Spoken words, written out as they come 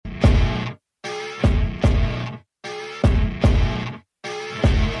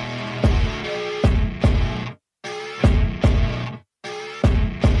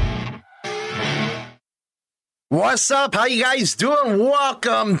What's up? How you guys doing?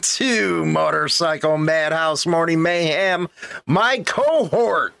 Welcome to Motorcycle Madhouse Morning Mayhem. My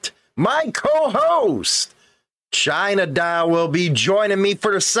cohort, my co-host, China Dial will be joining me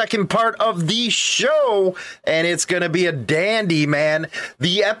for the second part of the show, and it's going to be a dandy, man.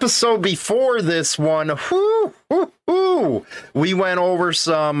 The episode before this one, we went over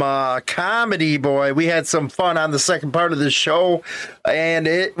some comedy, boy. We had some fun on the second part of the show, and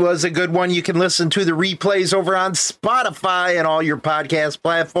it was a good one. You can listen to the replays over on Spotify and all your podcast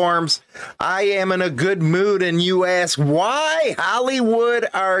platforms. I am in a good mood, and you ask, why, Hollywood,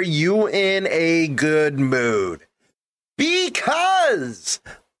 are you in a good mood? Because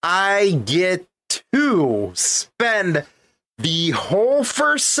I get to spend the whole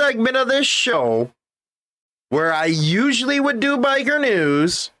first segment of this show, where I usually would do biker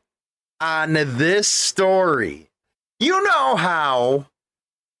news, on this story. You know how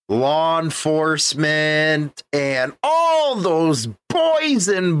law enforcement and all those boys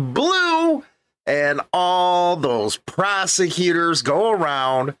in blue and all those prosecutors go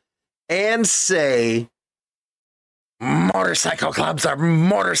around and say motorcycle clubs are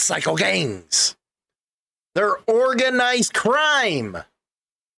motorcycle gangs. They're organized crime.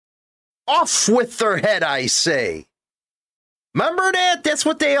 Off with their head, I say. Remember that? That's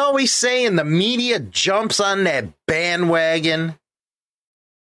what they always say, and the media jumps on that bandwagon.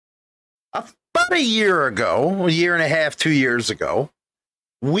 About a year ago, a year and a half, 2 years ago,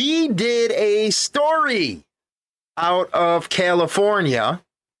 we did a story out of California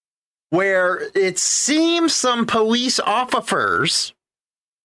where it seems some police officers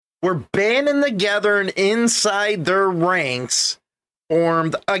were banding together and inside their ranks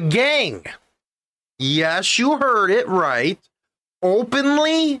formed a gang. Yes, you heard it right.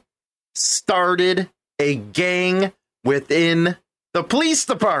 Openly started a gang within the police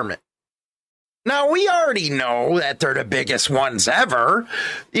department. Now, we already know that they're the biggest ones ever.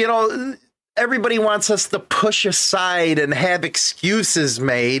 You know, everybody wants us to push aside and have excuses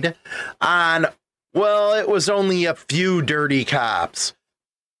made on, well, it was only a few dirty cops.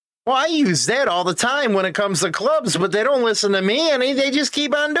 Well, I use that all the time when it comes to clubs, but they don't listen to me and they just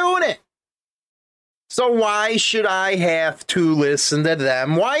keep on doing it. So why should I have to listen to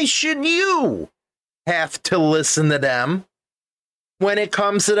them? Why should you have to listen to them when it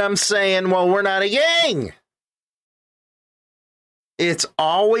comes to them saying, well, we're not a gang? It's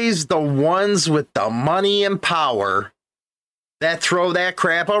always the ones with the money and power that throw that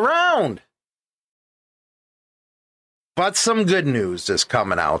crap around. But some good news is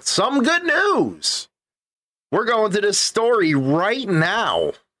coming out. Some good news. We're going to this story right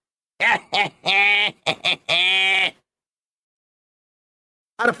now. Out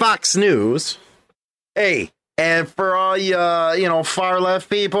of Fox News. Hey, and for all you far left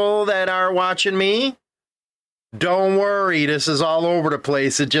people that are watching me, don't worry, this is all over the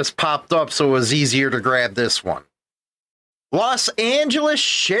place. It just popped up, so it was easier to grab this one. Los Angeles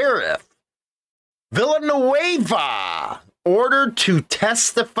Sheriff Villanueva ordered to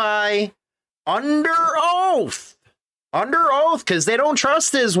testify under oath, because they don't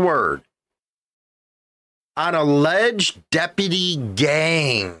trust his word, on alleged deputy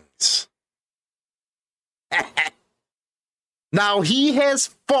gangs. Now, he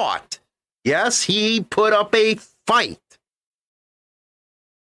has fought. Yes, he put up a fight.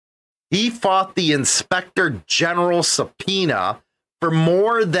 He fought the Inspector General subpoena for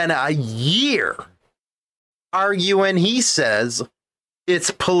more than a year, arguing, he says,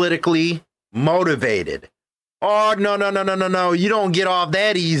 it's politically motivated. Oh, no. You don't get off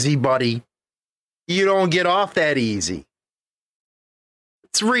that easy, buddy. You don't get off that easy.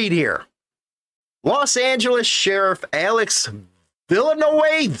 Let's read here. Los Angeles Sheriff Alex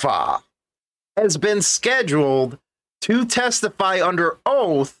Villanueva has been scheduled to testify under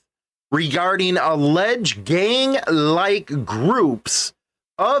oath regarding alleged gang-like groups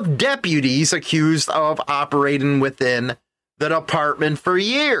of deputies accused of operating within the department for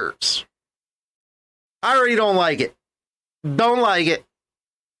years. I already don't like it. Don't like it.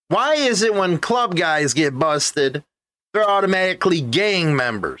 Why is it when club guys get busted, they're automatically gang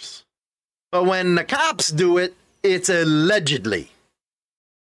members? But when the cops do it, it's allegedly.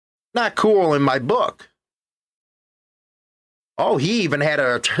 Not cool in my book. Oh, he even had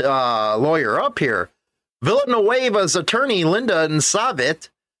a lawyer up here. Villanueva's attorney, Linda Nsavit,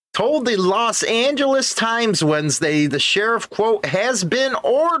 told the Los Angeles Times Wednesday the sheriff, quote, has been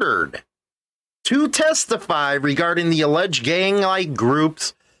ordered to testify regarding the alleged gang-like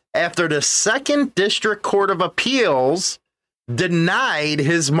groups after the Second District Court of Appeals denied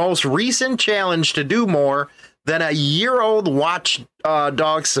his most recent challenge to do more than a year-old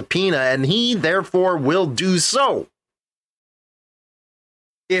watchdog subpoena, and he therefore will do so.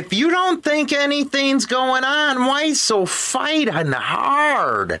 If you don't think anything's going on, why so fighting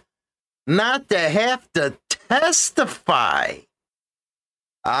hard not to have to testify?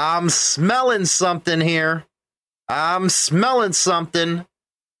 I'm smelling something here. I'm smelling something,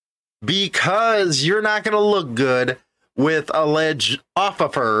 because you're not going to look good with alleged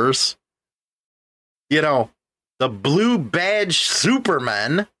officers, you know, the blue badge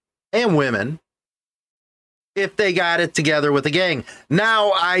supermen and women, if they got it together with the gang.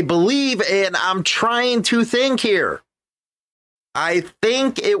 Now, I believe, and I'm trying to think here, I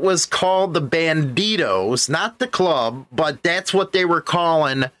think it was called the Banditos, not the club, but that's what they were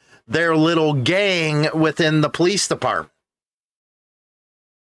calling their little gang within the police department.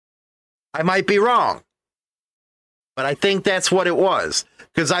 I might be wrong, but I think that's what it was.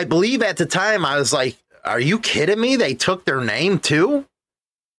 Because I believe at the time I was like, are you kidding me? They took their name too?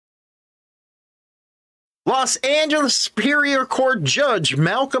 Los Angeles Superior Court Judge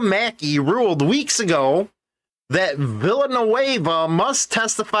Malcolm Mackey ruled weeks ago that Villanueva must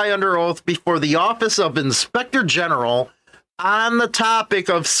testify under oath before the Office of Inspector General on the topic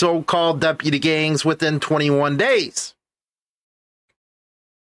of so-called deputy gangs within 21 days.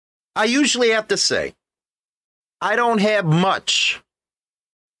 I usually have to say, I don't have much,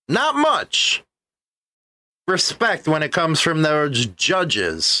 not much, respect when it comes from those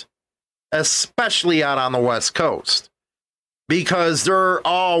judges, especially out on the West Coast, because they're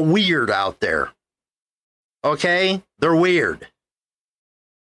all weird out there. Okay? They're weird.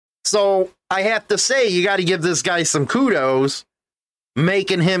 So I have to say, you got to give this guy some kudos,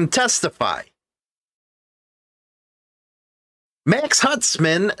 making him testify. Max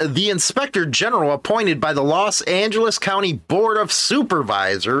Huntsman, the Inspector General appointed by the Los Angeles County Board of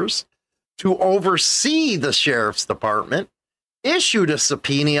Supervisors to oversee the Sheriff's Department, issued a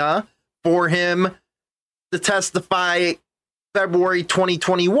subpoena for him to testify February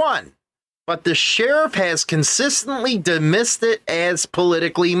 2021. But the sheriff has consistently dismissed it as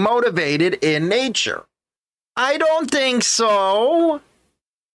politically motivated in nature. I don't think so.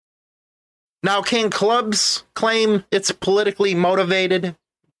 Now, can clubs claim it's politically motivated?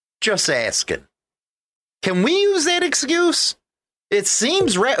 Just asking. Can we use that excuse? It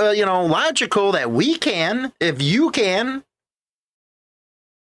seems, logical that we can, if you can.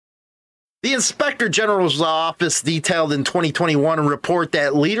 The Inspector General's office detailed in 2021 a report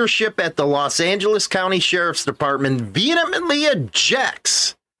that leadership at the Los Angeles County Sheriff's Department vehemently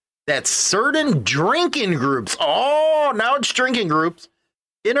objects that certain drinking groups, now it's drinking groups,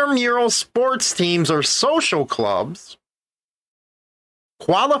 intramural sports teams or social clubs,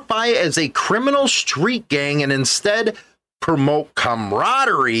 qualify as a criminal street gang and instead promote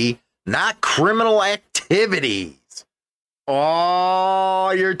camaraderie, not criminal activities.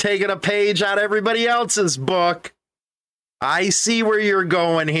 Oh, you're taking a page out of everybody else's book. I see where you're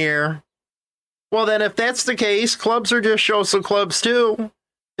going here. Well, then, if that's the case, clubs are just social clubs, too.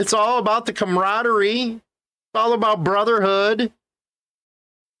 It's all about the camaraderie. It's all about brotherhood.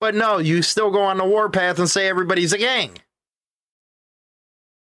 But no, you still go on the warpath and say everybody's a gang.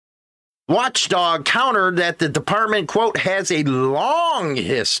 Watchdog countered that the department, quote, has a long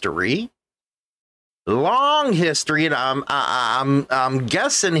history, and I'm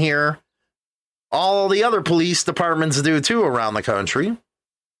guessing here all the other police departments do too around the country,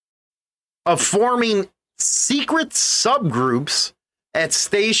 of forming secret subgroups at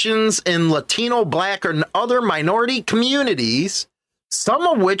stations in Latino, Black, and other minority communities, some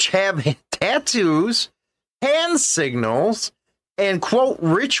of which have tattoos, hand signals, and, quote,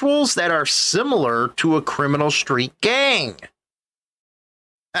 rituals that are similar to a criminal street gang.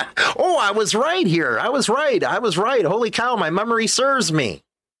 Oh, I was right here. I was right. Holy cow, my memory serves me.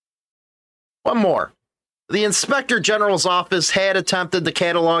 One more. The Inspector General's office had attempted to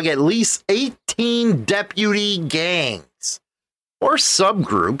catalog at least 18 deputy gangs or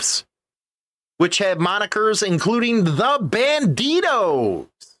subgroups, which had monikers including the Banditos.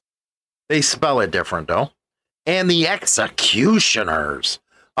 They spell it different, though. And the Executioners,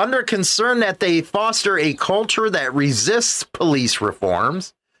 under concern that they foster a culture that resists police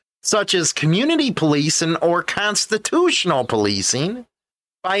reforms, such as community policing or constitutional policing,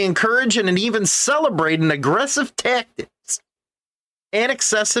 by encouraging and even celebrating aggressive tactics and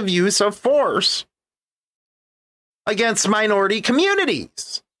excessive use of force against minority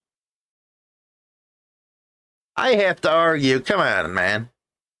communities. I have to argue, come on, man.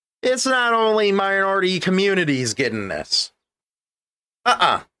 It's not only minority communities getting this.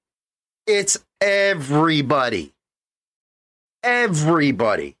 It's everybody.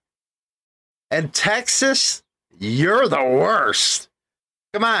 Everybody. And Texas You're the worst.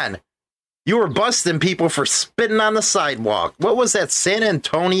 Come on. You were busting people for spitting on the sidewalk. What was that, San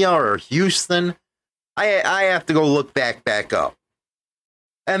Antonio or Houston? I have to go look back up.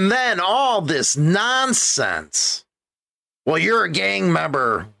 And then all this nonsense. Well, you're a gang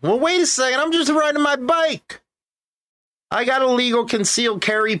member. Well, wait a second. I'm just riding my bike. I got a legal concealed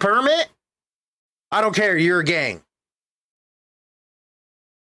carry permit. I don't care. You're a gang.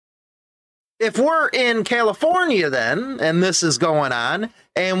 If we're in California then, and this is going on,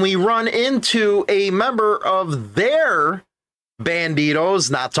 and we run into a member of their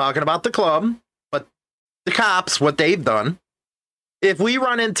banditos, not talking about the club, but the cops, what they've done. If we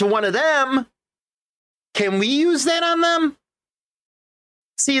run into one of them, can we use that on them?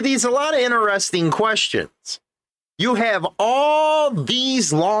 See, these are a lot of interesting questions. You have all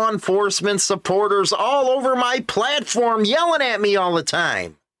these law enforcement supporters all over my platform yelling at me all the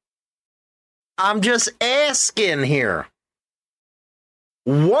time. I'm just asking here.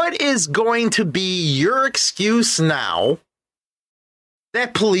 What is going to be your excuse now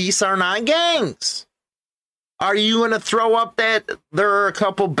that police are not gangs? Are you going to throw up that there are a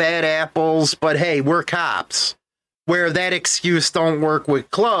couple bad apples, but hey, we're cops? Where that excuse don't work with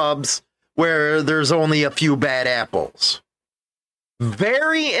clubs, where there's only a few bad apples.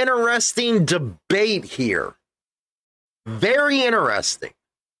 Very interesting debate here. Very interesting.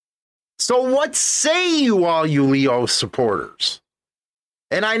 So what say you, all you Leo supporters?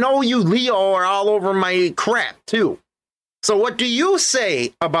 And I know you Leo are all over my crap too. So what do you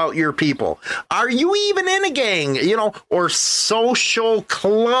say about your people? Are you even in a gang, or social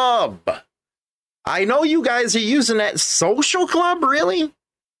club? I know you guys are using that social club, really?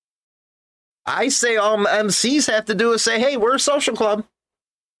 I say all MCs have to do is say, hey, we're a social club.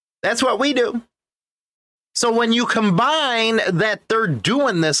 That's what we do. So when you combine that they're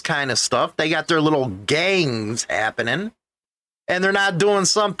doing this kind of stuff, they got their little gangs happening, and they're not doing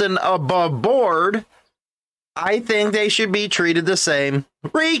something above board, I think they should be treated the same.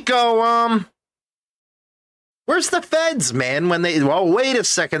 Rico, where's the feds, man? Well, wait a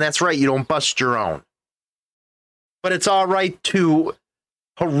second. That's right. You don't bust your own. But it's all right to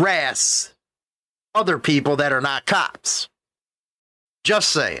harass other people that are not cops. Just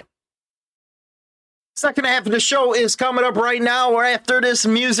saying. Second half of the show is coming up right now. Or after this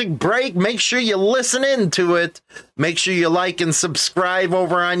music break, make sure you listen into it. Make sure you like and subscribe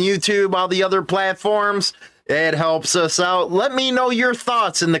over on YouTube, all the other platforms. It helps us out. Let me know your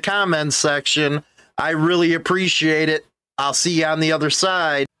thoughts in the comments section. I really appreciate it. I'll see you on the other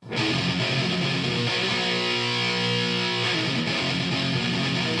side.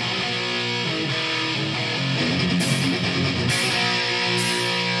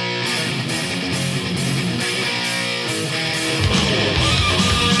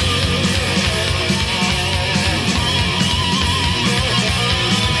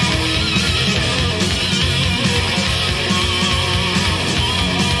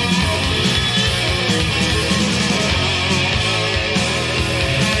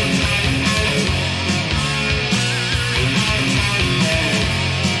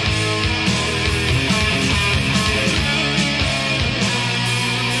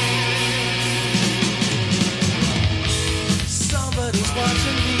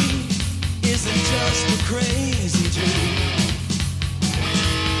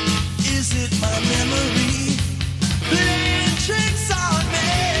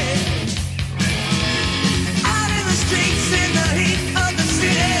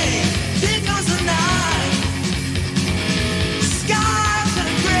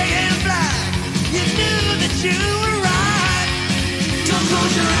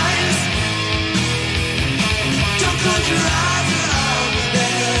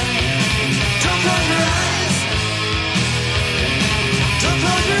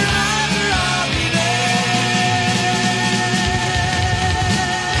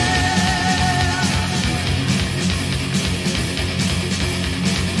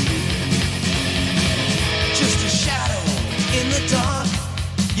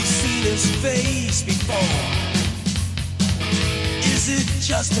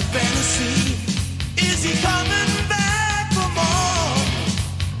 Just a fantasy. Is he coming back for more?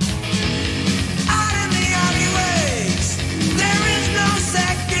 Out in the alleyways, there is no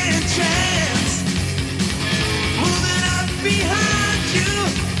second chance. Moving up behind you,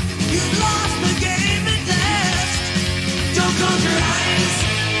 you've lost the game at last. Don't close your eyes.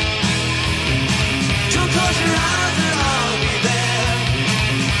 Don't close your eyes and I'll be there.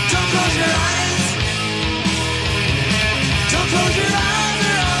 Don't close your eyes. Don't close your eyes.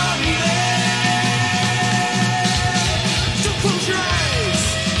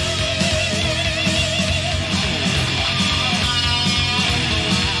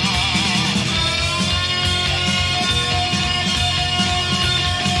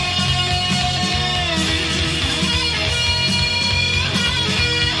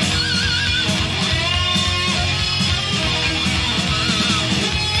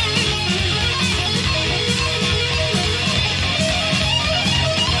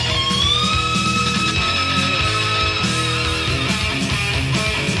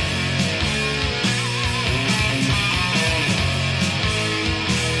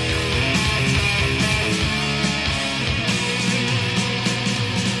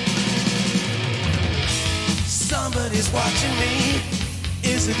 somebody's watching me.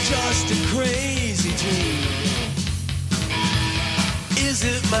 Is it just a crazy dream? Is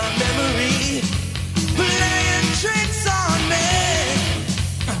it my memory playing tricks on me?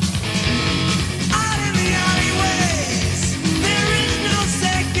 Out in the alleyways, there is no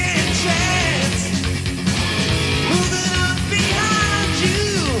second chance. Moving up behind you,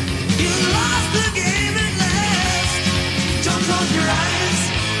 you lost the game at last. Don't close your eyes.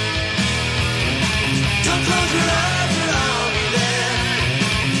 Don't close your eyes, or I'll be there.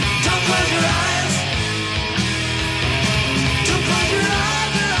 Don't close your eyes. Don't close your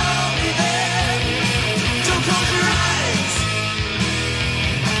eyes, or I'll be there. Don't close your eyes.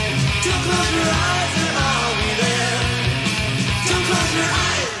 Don't close your eyes, or I'll be there. Don't close your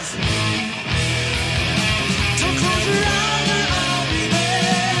eyes. Don't close your eyes, or I'll be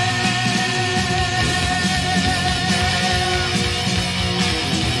there.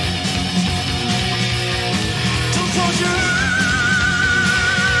 Don't close your eyes.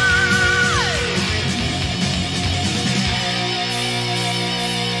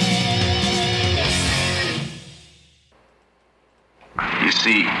 You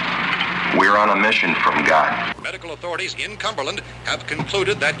see, we're on a mission from God. Medical authorities in Cumberland have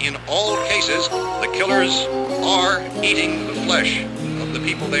concluded that in all cases, the killers are eating the flesh of the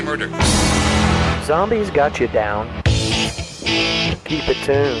people they murdered. Zombies got you down. Keep it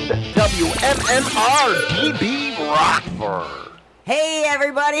tuned. WMMR DB Rockford. Hey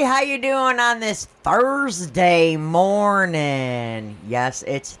everybody, how you doing on this Thursday morning? Yes,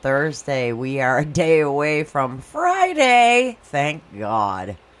 it's Thursday. We are a day away from Friday. Thank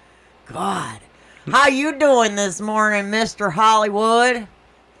God. God. How you doing this morning, Mr. Hollywood?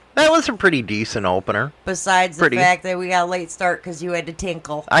 That was a pretty decent opener. Besides the Pretty. fact that we got a late start because you had to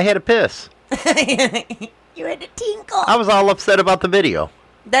tinkle. I had a piss. You had to tinkle. I was all upset about the video.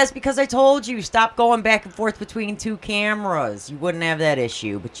 That's because I told you, stop going back and forth between two cameras. You wouldn't have that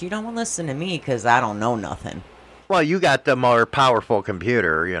issue, but you don't listen to me because I don't know nothing. Well, you got the more powerful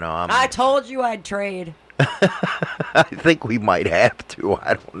computer, you know. I told you I'd trade. I think we might have to.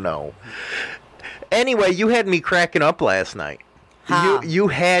 I don't know. Anyway, you had me cracking up last night. How? You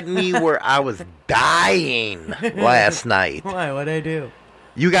had me where I was dying last night. Why? What'd I do?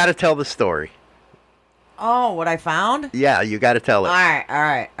 You got to tell the story. Oh, what I found? Yeah, you got to tell it. All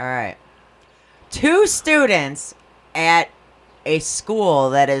right. 2 students at a school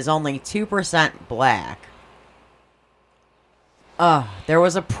that is only 2% black. There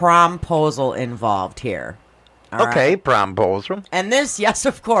was a promposal involved here. All Okay, right? promposal. And this, yes,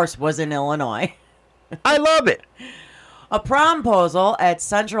 of course, was in Illinois. I love it. A promposal at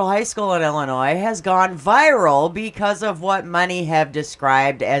Central High School in Illinois has gone viral because of what many have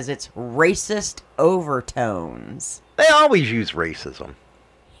described as its racist overtones. They always use racism.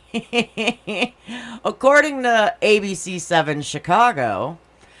 According to ABC7 Chicago,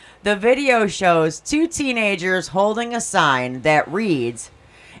 the video shows 2 teenagers holding a sign that reads,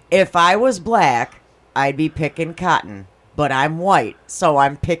 "If I was black, I'd be picking cotton, but I'm white, so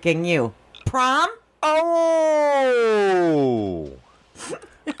I'm picking you." Prom? Oh!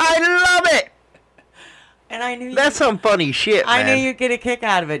 I love it! And I knew That's some funny shit, I man. knew you'd get a kick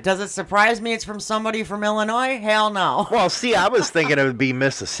out of it. Does it surprise me it's from somebody from Illinois? Hell no. Well, see, I was thinking it would be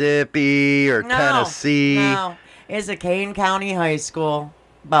Mississippi or Tennessee. No. It's a Kane County high school,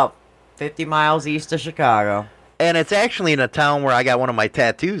 about 50 miles east of Chicago. And it's actually in a town where I got one of my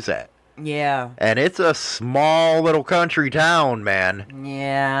tattoos at. Yeah. And it's a small little country town, man.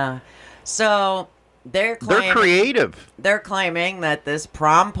 Yeah. So they're They're creative. They're claiming that this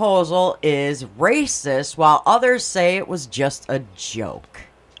promposal is racist, while others say it was just a joke.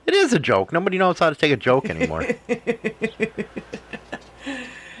 It is a joke. Nobody knows how to take a joke anymore.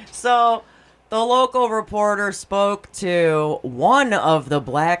 So the local reporter spoke to one of the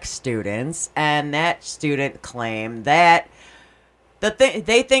black students, and that student claimed that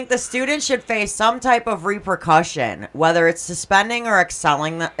they think the student should face some type of repercussion, whether it's suspending or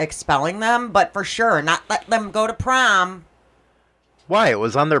expelling them, but for sure not let them go to prom. Why? It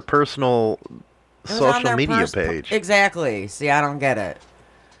was on their personal It was on social their media page. Exactly. See, I don't get it.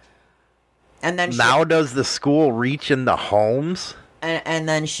 And then Now does the school reach in the homes? and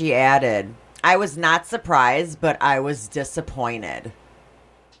then she added, "I was not surprised, but I was disappointed."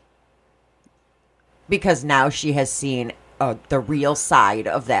 Because now she has seen the real side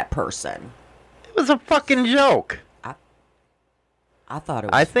of that person. It was a fucking joke. I thought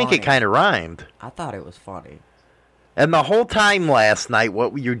it was I think funny. it kind of rhymed. I thought it was funny. And the whole time last night,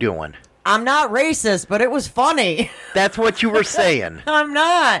 what were you doing? I'm not racist, but it was funny. That's what you were saying. I'm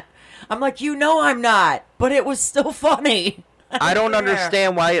not. I'm like, I'm not, but it was still funny. I don't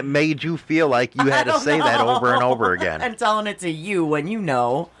understand why it made you feel like you had to say that over and over again. I'm telling it to you when you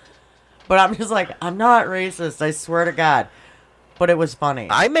know. But I'm just like, I'm not racist, I swear to God. But it was funny.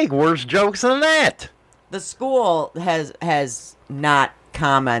 I make worse jokes than that. The school has not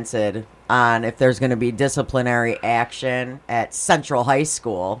commented on if there's going to be disciplinary action at Central High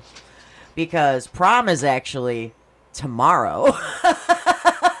School because prom is actually tomorrow.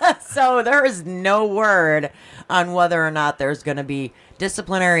 So there is no word on whether or not there's going to be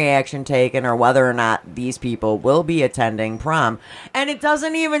disciplinary action taken or whether or not these people will be attending prom. And it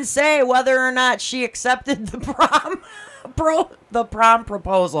doesn't even say whether or not she accepted the prom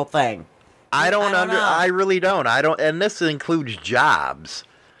proposal thing. I don't know. I really don't. I don't, and this includes jobs.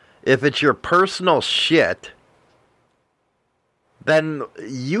 If it's your personal shit, then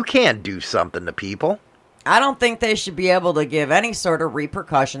you can't do something to people. I don't think they should be able to give any sort of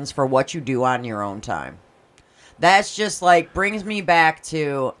repercussions for what you do on your own time. That's just like brings me back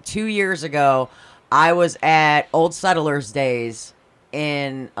to 2 years ago. I was at Old Settlers Days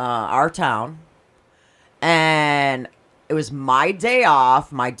in our town, and it was my day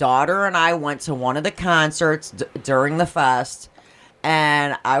off. My daughter and I went to one of the concerts during the fest,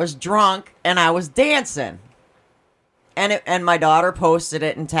 and I was drunk and I was dancing. And my daughter posted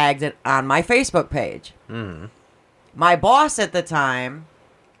it and tagged it on my Facebook page. Mm-hmm. My boss at the time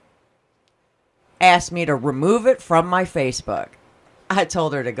asked me to remove it from my Facebook. I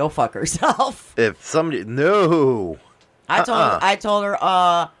told her to go fuck herself. If somebody... No. I told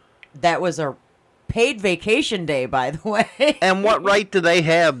her that was a paid vacation day, by the way. And what right do they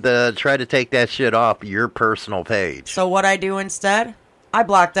have to try to take that shit off your personal page? So what I do instead? I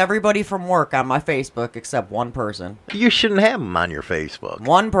blocked everybody from work on my Facebook except one person. You shouldn't have them on your Facebook.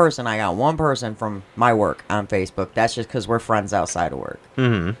 One person. I got one person from my work on Facebook. That's just because we're friends outside of work.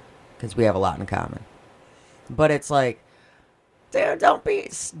 Mm-hmm. Because we have a lot in common. But it's like, dude, don't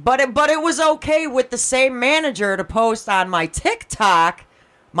be... But it was okay with the same manager to post on my TikTok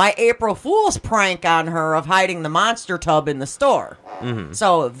my April Fool's prank on her of hiding the monster tub in the store. Mm-hmm.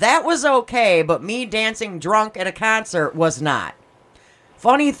 So that was okay, but me dancing drunk at a concert was not.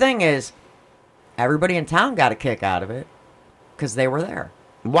 Funny thing is, everybody in town got a kick out of it because they were there.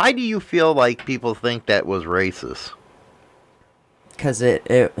 Why do you feel like people think that was racist? Because it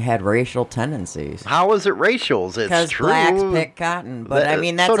had racial tendencies. How is it racial? It's because true. Blacks pick cotton. But I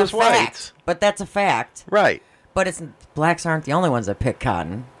mean, that's so a does fact. whites. But that's a fact. Right. But blacks aren't the only ones that pick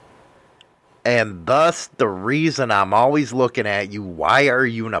cotton. And thus, the reason I'm always looking at you, why are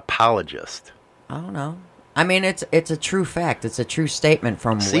you an apologist? I don't know. I mean, it's a true fact. It's a true statement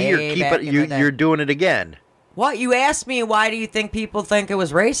from way back in the day. You're doing it again. What? You asked me, why do you think people think it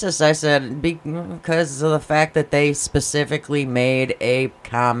was racist? I said, because of the fact that they specifically made a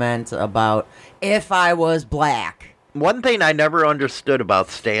comment about if I was black. One thing I never understood about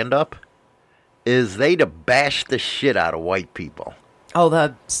stand-up is they to bash the shit out of white people. Oh,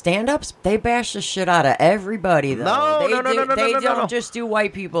 the stand-ups? They bash the shit out of everybody, though. No. They don't just do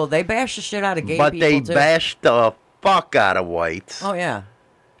white people. They bash the shit out of gay people, But they too. bash the fuck out of whites. Oh, yeah.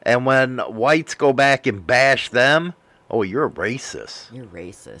 And when whites go back and bash them, oh, you're a racist. You're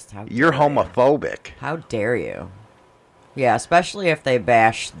racist. You're homophobic. How dare you? Yeah, especially if they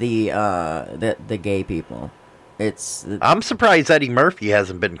bash the gay people. I'm surprised Eddie Murphy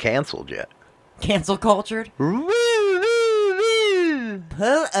hasn't been canceled yet. Cancel cultured? Pull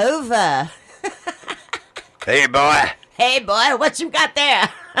over. Hey, boy. Hey, boy, what you got there?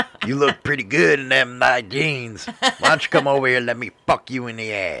 You look pretty good in them night jeans. Why don't you come over here and let me fuck you in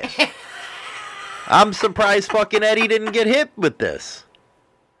the ass? I'm surprised fucking Eddie didn't get hit with this.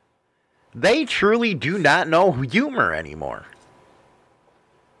 They truly do not know humor anymore.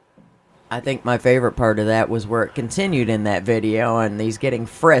 I think my favorite part of that was where it continued in that video, and he's getting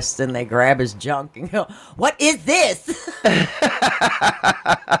frisked, and they grab his junk and go, "What is this?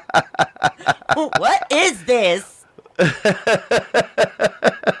 What is this?" Sorry.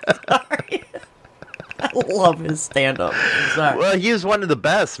 I love his stand-up. Sorry. Well, he was one of the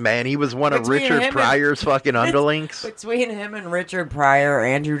best, man. He was one of Between Richard him Pryor's fucking underlings. Between him and Richard Pryor,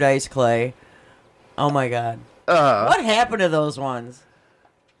 Andrew Dice Clay. Oh, my God. What happened to those ones?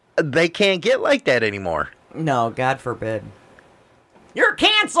 They can't get like that anymore. No, God forbid. You're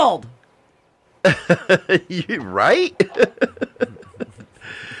canceled! You right?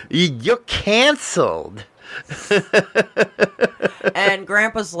 You're canceled. And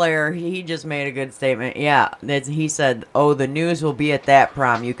Grandpa Slayer, he just made a good statement. Yeah, he said, "Oh, the news will be at that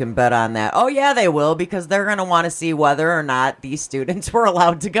prom. You can bet on that." Oh, yeah, they will, because they're going to want to see whether or not these students were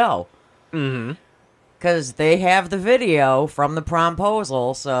allowed to go. Mm-hmm. Because they have the video from the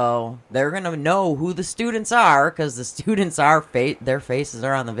promposal, so they're going to know who the students are, because the students are, their faces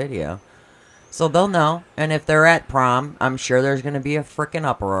are on the video. So they'll know, and if they're at prom, I'm sure there's going to be a frickin'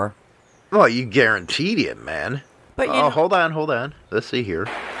 uproar. Well, you guaranteed it, man. But you oh, know, hold on. Let's see here.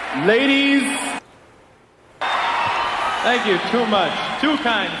 Ladies, thank you, too much, too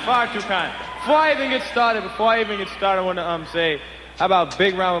kind, far too kind. Before I even get started, I want to say, how about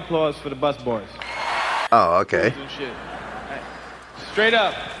big round of applause for the bus boys? Oh, okay. And shit. Right. Straight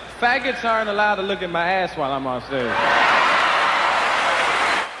up, faggots aren't allowed to look at my ass while I'm on stage.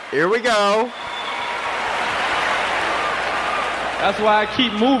 Here we go. That's why I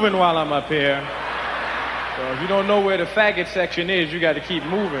keep moving while I'm up here. So if you don't know where the faggot section is, you got to keep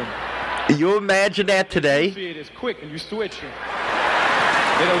moving. You imagine that You today? see it, it's quick and you switch it.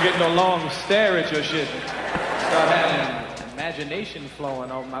 They don't get no long stare at your shit. Start having imagination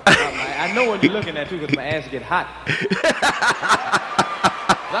flowing on my I know what you're looking at too, because my ass get hot.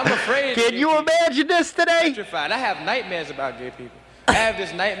 I'm afraid. Can you imagine this today? Petrified. I have nightmares about gay people. I have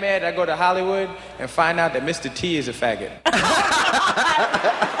this nightmare that I go to Hollywood and find out that Mr. T is a faggot.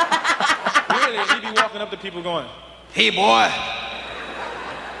 Really, he be walking up to people going, "Hey boy,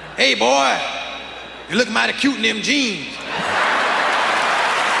 you look mighty cute in them jeans."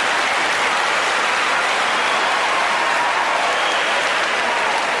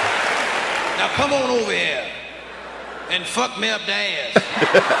 Now come on over here and fuck me up the ass.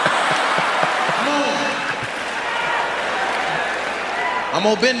 Come on. I'm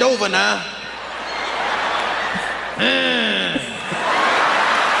gonna bend over now.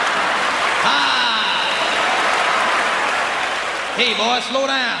 Hey boy, slow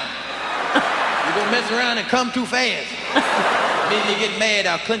down. You're gonna mess around and come too fast. Then you get mad,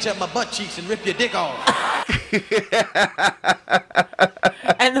 I'll clench up my butt cheeks and rip your dick off.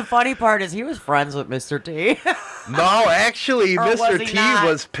 and the funny part is he was friends with Mr. T. No, actually, Or was Mr. he T not?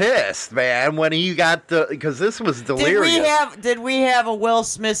 was pissed, man, when he got because this was delirious. Did we have a Will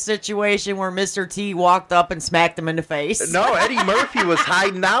Smith situation where Mr. T walked up and smacked him in the face? No, Eddie Murphy was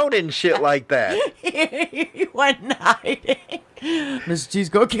hiding out and shit like that. He went hiding. Mr. T's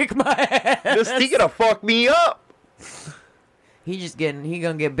gonna kick my ass. This T gonna fuck me up. He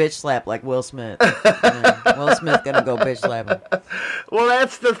gonna get bitch slapped like Will Smith. Yeah, Will Smith gonna go bitch slap him. Well,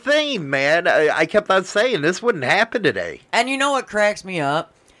 that's the thing, man. I kept on saying this wouldn't happen today. And you know what cracks me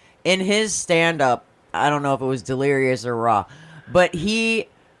up? In his stand-up, I don't know if it was Delirious or Raw, but he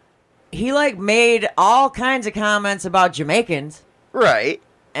like made all kinds of comments about Jamaicans, Right.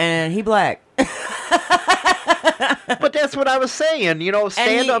 and he black. But that's what I was saying. You know,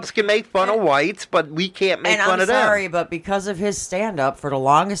 stand-ups can make fun of whites, but we can't make And fun I'm of them. sorry, but because of his stand-up, for the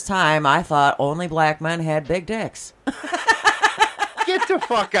longest time, I thought only black men had big dicks. Get the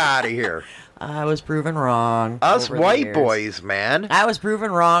fuck out of here. I was proven wrong. Us over the white years. boys, man. I was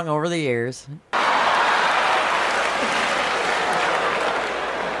proven wrong over the years.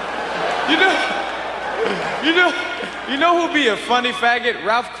 You know who'd be a funny faggot?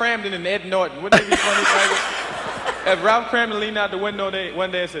 Ralph Cramden and Ed Norton. Wouldn't they be funny faggots? If Ralph Cramden leaned out the window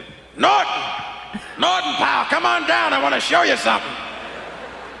one day and said, Norton, pal, come on down. I want to show you something.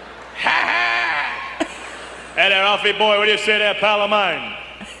 Ha ha. Hey there, Alfie boy, what do you say there, pal of mine?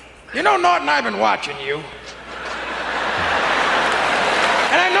 You know, Norton, I've been watching you.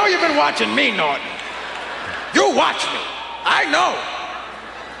 And I know you've been watching me, Norton. You watch me. I know.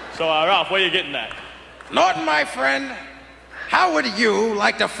 So, Ralph, where you getting at? Norton, my friend, how would you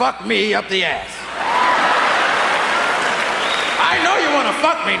like to fuck me up the ass? I know you want to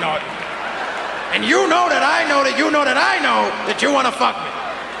fuck me, Norton. And you know that I know that you know that I know that you want to fuck me.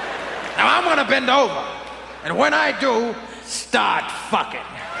 Now I'm going to bend over. And when I do, start fucking.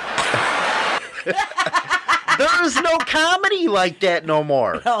 There's no comedy like that no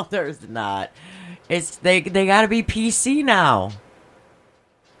more. No, there's not. It's they gotta be PC now.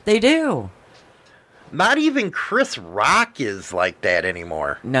 They do. Not even Chris Rock is like that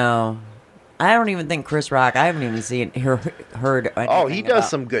anymore. No. I don't even think Chris Rock, I haven't even heard anything Oh, he does about-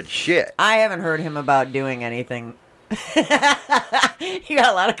 some good shit. I haven't heard him about doing anything. He got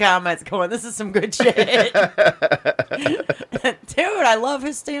a lot of comments going, this is some good shit. Dude, I love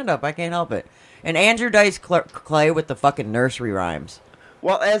his stand-up. I can't help it. And Andrew Dice Clay with the fucking nursery rhymes.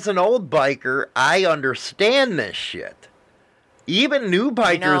 Well, as an old biker, I understand this shit. Even new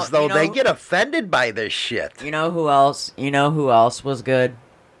bikers, though, they get offended by this shit. You know who else? You know who else was good?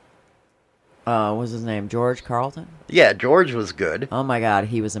 What was his name? George Carlton? Yeah, George was good. Oh my god,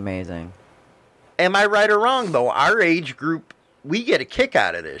 he was amazing. Am I right or wrong, though? Our age group, we get a kick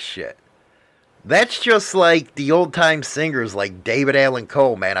out of this shit. That's just like the old-time singers like David Allan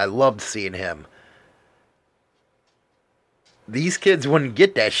Coe, man. I loved seeing him. These kids wouldn't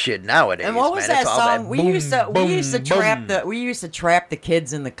get that shit nowadays. And what was man. that It's all song? We boom, used to boom, trap boom. we used to trap the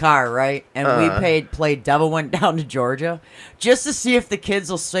kids in the car, right? And we played Devil Went Down to Georgia just to see if the kids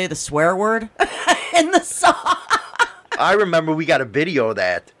will say the swear word in the song. I remember we got a video of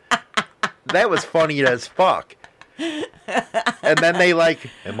that. That was funny as fuck. And then they like,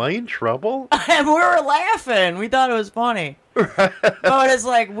 am I in trouble? And we were laughing. We thought it was funny. But it's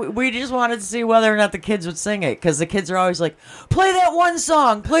like, we just wanted to see whether or not the kids would sing it. Because the kids are always like, play that one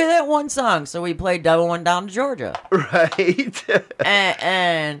song. Play that one song. So we played Devil Went Down to Georgia. Right.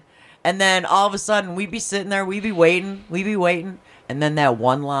 And then all of a sudden, we'd be sitting there. We'd be waiting. And then that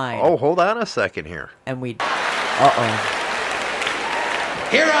one line. Oh, hold on a second here. And we'd... Uh-oh.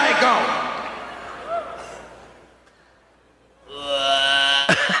 Here I go.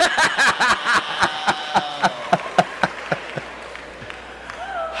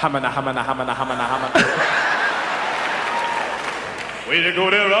 Hamana, hamana, hamana, hamana, hamana. Way to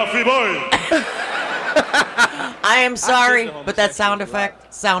go there, Ralphie boy. I am sorry, the but that sound homosexuals.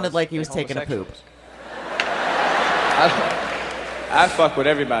 effect sounded like he was taking a poop. I fuck with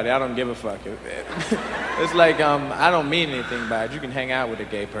everybody. I don't give a fuck. It's like I don't mean anything by it. You can hang out with a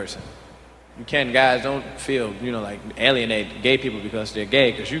gay person. You can, guys. Don't feel like alienate gay people because they're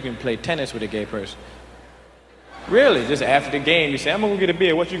gay. Because you can play tennis with a gay person. Really, just after the game, you say, "I'm gonna go get a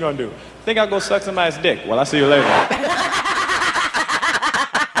beer. What you gonna do?" Think I'll go suck somebody's dick. Well, I'll see you later.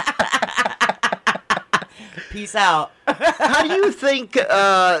 Peace out. How do you think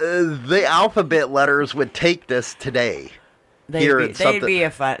the alphabet letters would take this today?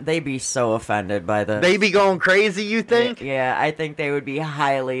 They'd be so offended by this. They be going crazy, you think? Yeah, I think they would be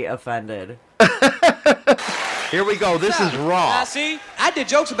highly offended. Here we go. This is raw. See, I did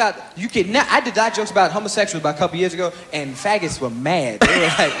jokes about I did jokes about homosexuals about a couple years ago, and faggots were mad. They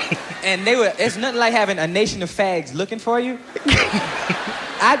were like, it's nothing like having a nation of fags looking for you.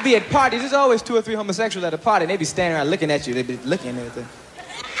 I'd be at parties. There's always 2 or 3 homosexuals at a party, and they'd be standing around looking at you. They'd be looking and everything.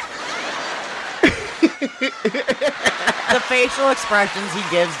 The facial expressions he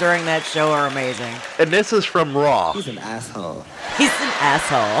gives during that show are amazing. And this is from Raw. He's an asshole. He's an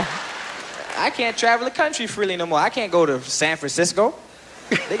asshole. I can't travel the country freely no more. I can't go to San Francisco.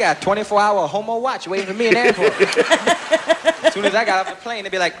 They got a 24-hour homo watch waiting for me in the airport. As soon as I got off the plane,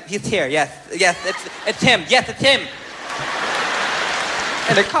 they'd be like, he's here. Yes, it's him. Yes, it's him.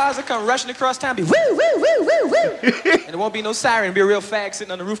 And the cars will come rushing across town, be woo, woo, woo, woo, woo. And there won't be no siren. It'll be a real fag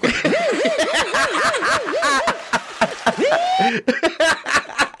sitting on the roof going, woo, woo, woo, woo, woo, woo.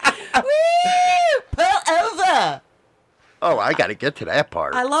 Woo! Pull over! Oh, I got to get to that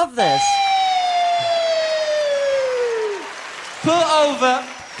part. I love this. Pull over.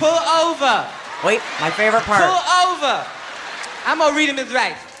 Pull over. Wait, my favorite part. Pull over. I'm going to read him his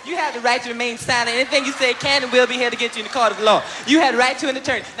rights. You have the right to remain silent. Anything you say can and will be here to get you in the court of law. You have the right to an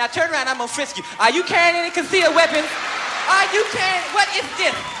attorney. Now turn around, I'm going to frisk you. Are you carrying any concealed weapons? Are you carrying... What is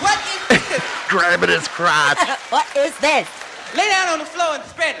this? What is this? Grabbing his crotch. What is this? Lay down on the floor and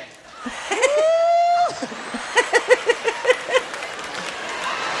spread it.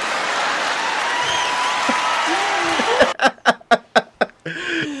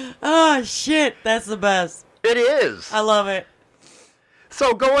 Oh, shit. That's the best. It is. I love it.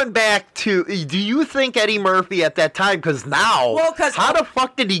 So going back to, do you think Eddie Murphy at that time, because now, Well, 'cause- how the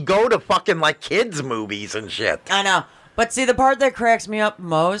fuck did he go to fucking like kids movies and shit? I know. But see, the part that cracks me up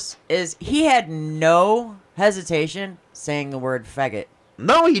most is he had no hesitation saying the word faggot.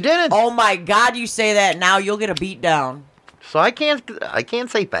 No, he didn't. Oh my God, you say that now, you'll get a beat down. So I can't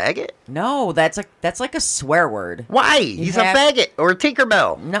say faggot? No, that's like a swear word. Why? He's a faggot or a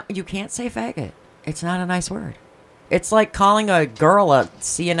Tinkerbell. No, you can't say faggot. It's not a nice word. It's like calling a girl a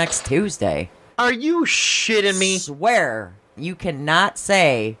see you next Tuesday. Are you shitting me? Swear you cannot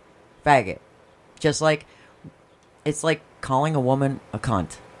say faggot. Just like it's like calling a woman a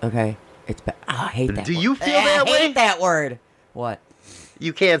cunt. Okay, I hate that. Do word. you feel that I way? hate that word. What?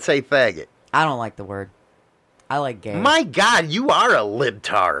 You can't say faggot. I don't like the word. I like gay. My God, you are a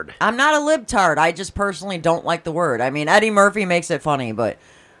libtard. I'm not a libtard. I just personally don't like the word. I mean, Eddie Murphy makes it funny, but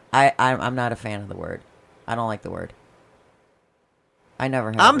I'm not a fan of the word. I don't like the word. I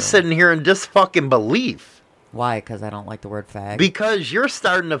never have. I'm really. sitting here in disfucking belief. Why? Because I don't like the word fag. Because you're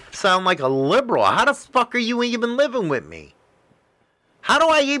starting to sound like a liberal. How the fuck are you even living with me? How do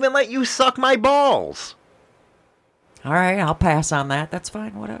I even let you suck my balls? All right, I'll pass on that. That's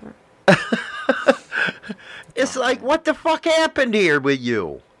fine. Whatever. It's like, what the fuck happened here with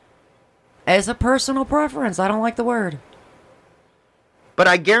you? As a personal preference, I don't like the word. But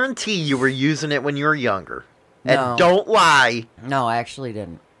I guarantee you were using it when you were younger. No. And don't lie. No, I actually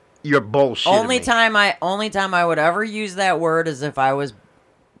didn't. You're bullshitting Only me. time I would ever use that word is if I was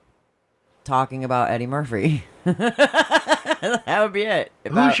talking about Eddie Murphy. That would be it.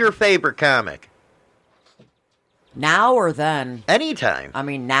 Who's your favorite comic? Now or then? Anytime. I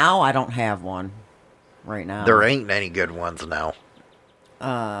mean, now I don't have one. Right now. There ain't any good ones now.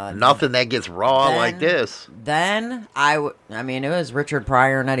 Nothing that gets raw like this. Then I mean, it was Richard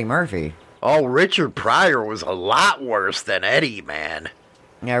Pryor and Eddie Murphy. Oh, Richard Pryor was a lot worse than Eddie, man.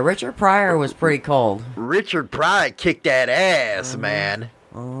 Yeah, Richard Pryor was pretty cold. Richard Pryor kicked that ass, man.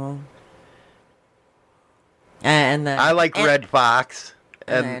 And then I like Red Fox.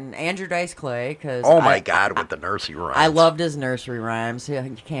 And Andrew Dice Clay, because oh my God, with the nursery rhymes. I loved his nursery rhymes.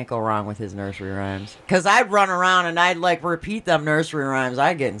 You can't go wrong with his nursery rhymes. Because I'd run around and I'd like repeat them nursery rhymes.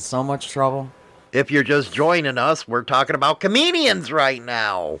 I'd get in so much trouble. If you're just joining us, we're talking about comedians right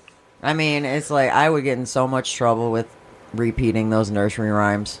now. I mean, it's like I would get in so much trouble with repeating those nursery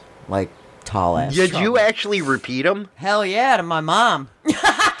rhymes, like tall ass. Did trouble. you actually repeat them? Hell yeah, to my mom.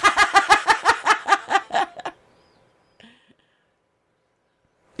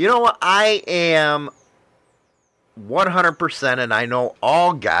 You know what? I am 100%, and I know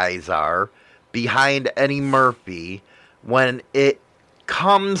all guys are, behind Eddie Murphy when it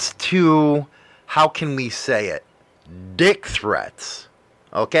comes to, how can we say it, dick threats.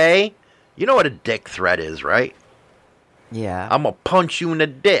 Okay? You know what a dick threat is, right? Yeah. I'm going to punch you in the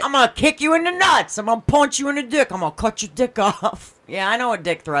dick. I'm gonna kick you in the nuts. I'm gonna punch you in the dick. I'm gonna cut your dick off. Yeah, I know what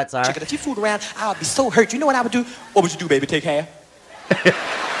dick threats are. If you fooled around, I would be so hurt. You know what I would do? What would you do, baby? Take half?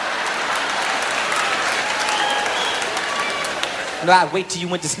 You know, I'd wait till you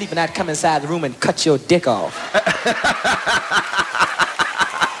went to sleep and I'd come inside the room and cut your dick off.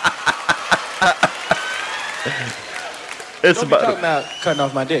 It's Don't be talking about cutting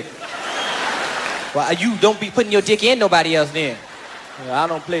off my dick. Well, you don't be putting your dick in nobody else then. I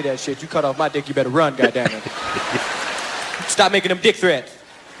don't play that shit. You cut off my dick, you better run, goddammit. Stop making them dick threats.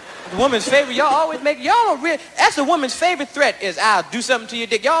 The woman's favorite, y'all always make, y'all don't really, that's the woman's favorite threat is I'll do something to your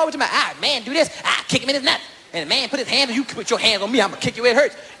dick. Y'all always tell me, man, do this, I'll kick him in his nuts. And the man put his hand on you, put your hand on me, I'm gonna kick you where it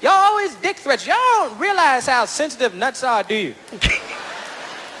hurts. Y'all always dick threats. Y'all don't realize how sensitive nuts are, do you?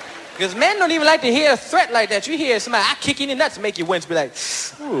 Because men don't even like to hear a threat like that. You hear somebody, I kick you in the nuts, make you wince, be like,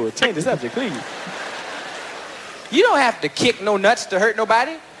 ooh, change the subject, please. You don't have to kick no nuts to hurt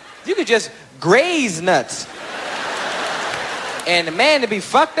nobody. You could just graze nuts. And the man to be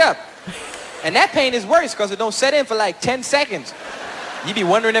fucked up. And that pain is worse because it don't set in for like 10 seconds. You be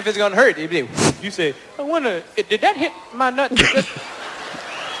wondering if it's gonna hurt. You say, I wonder, did that hit my nut?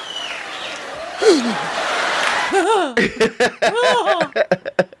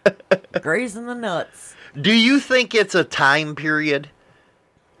 Grazing the nuts. Do you think it's a time period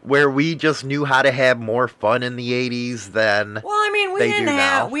where we just knew how to have more fun in the 80s than Well, I mean, they do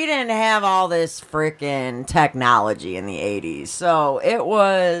now? we didn't have all this freaking technology in the 80s. So it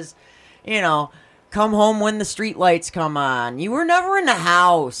was, you know, come home when the street lights come on. You were never in the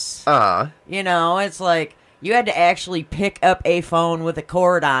house. You know, it's like you had to actually pick up a phone with a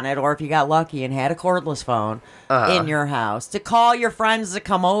cord on it, or if you got lucky and had a cordless phone in your house, to call your friends to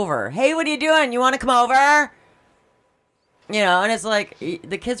come over. Hey, what are you doing? You want to come over? You know, and it's like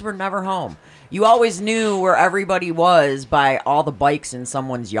the kids were never home. You always knew where everybody was by all the bikes in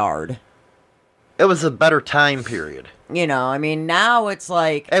someone's yard. It was a better time period. You know, I mean, now it's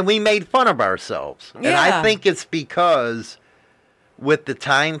like... And we made fun of ourselves. And I think it's because with the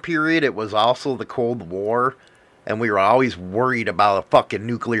time period, it was also the Cold War, and we were always worried about a fucking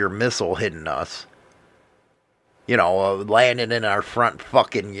nuclear missile hitting us. You know, landing in our front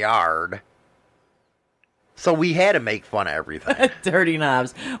fucking yard. So we had to make fun of everything. Dirty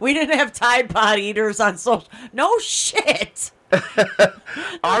knobs. We didn't have Tide Pod eaters on social... No shit!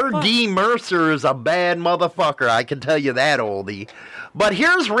 R.D. Mercer is a bad motherfucker, I can tell you that, oldie. But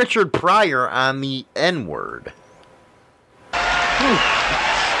here's Richard Pryor on the N-word.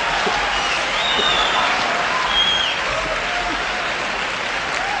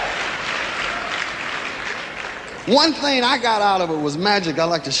 One thing I got out of it was magic I'd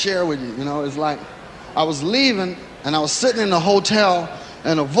like to share with you. You know, it's like I was leaving and I was sitting in the hotel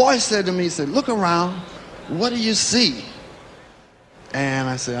and a voice said to me, said, look around, what do you see? And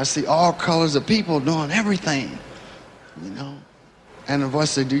I said, I see all colors of people doing everything, you know. And the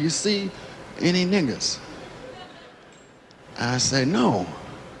voice said, do you see any niggas? And I said, no.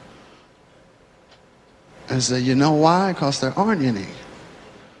 And I said, you know why? Because there aren't any.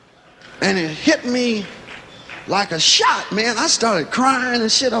 And it hit me like a shot, man. I started crying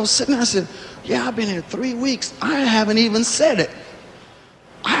and shit. I was sitting there, I said, yeah, I've been here 3 weeks. I haven't even said it.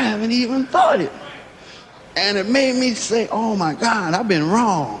 I haven't even thought it. And it made me say, oh my God, I've been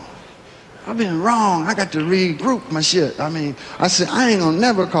wrong. I've been wrong. I got to regroup my shit. I mean, I said, I ain't gonna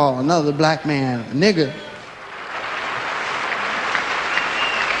never call another black man a nigga.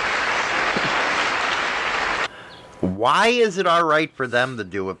 Why is it all right for them to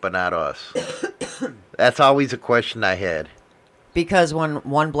do it, but not us? That's always a question I had. Because when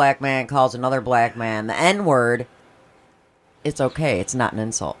one black man calls another black man the N-word, it's okay. It's not an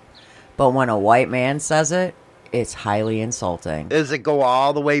insult. But when a white man says it, it's highly insulting. Does it go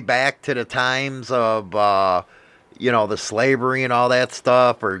all the way back to the times of, the slavery and all that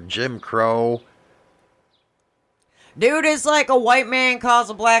stuff, or Jim Crow? Dude, it's like a white man calls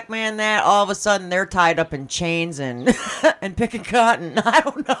a black man that, all of a sudden they're tied up in chains and and picking cotton. I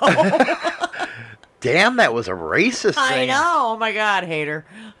don't know. Damn, that was a racist I thing. know. Oh my God, hater.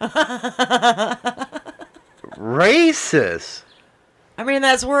 Racist. I mean,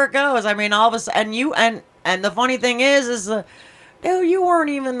 that's where it goes. I mean, all of a sudden, and the funny thing is dude, you weren't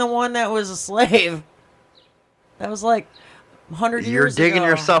even the one that was a slave. That was like 100 years ago. You're digging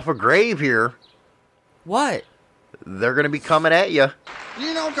yourself a grave here. What? They're going to be coming at you.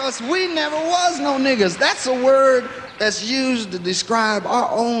 You know, because we never was no niggas. That's a word that's used to describe our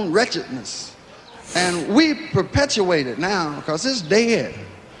own wretchedness. And we perpetuate it now because it's dead.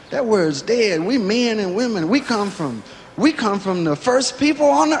 That word's dead. We men and women, we come from the first people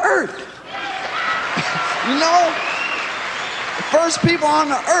on the earth. You know, the first people on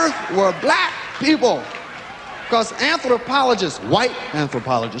the earth were black people. Because anthropologists, white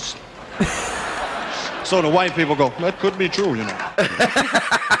anthropologists, So the white people go, that could be true, you know.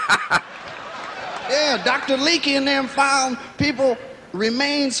 yeah, Dr. Leakey and them found people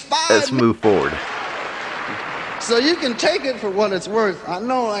remains 5 Let's move forward. So you can take it for what it's worth. I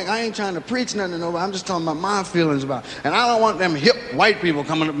know, like, I ain't trying to preach nothing to nobody. I'm just talking about my feelings about it. And I don't want them hip white people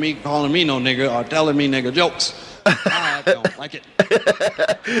coming up to me, calling me no nigga or telling me nigga jokes. I don't like it.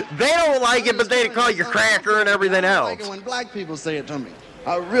 They don't like it, but they call you cracker and everything I don't else. like it when black people say it to me.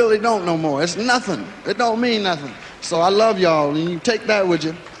 I really don't no more. It's nothing. It don't mean nothing. So I love y'all, and you take that with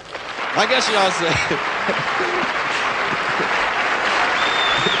you. I guess y'all say.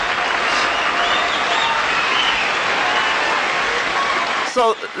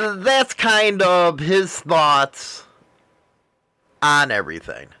 So that's kind of his thoughts on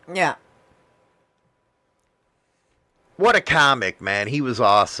everything. Yeah. What a comic, man. He was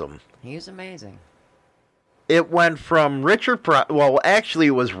awesome. He was amazing. It went from Richard Pryor. Well, actually,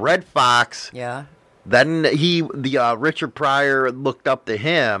 it was Red Fox. Yeah. Then Richard Pryor looked up to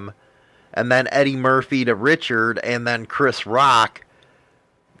him, and then Eddie Murphy to Richard, and then Chris Rock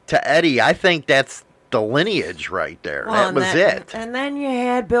to Eddie. I think that's the lineage right there. Well, that was it. And then you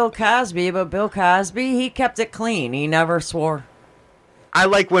had Bill Cosby, but Bill Cosby, he kept it clean. He never swore. I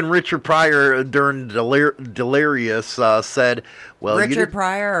like when Richard Pryor during Delirious said, "Well, Richard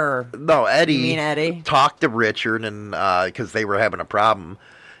Pryor, or no, Eddie, you mean Eddie, talked to Richard and because they were having a problem."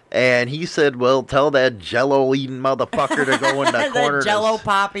 And he said, well, tell that Jello-eating motherfucker to go in the corner. The Jello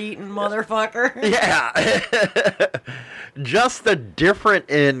pop-eating motherfucker. Yeah. Just the different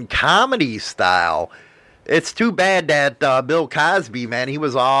in comedy style. It's too bad that Bill Cosby, man, he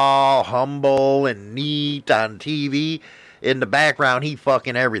was all humble and neat on TV. In the background, he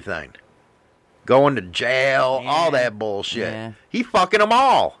fucking everything. Going to jail, all that bullshit. Yeah. He fucking them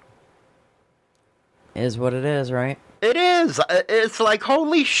all. Is what it is, right? It is. It's like,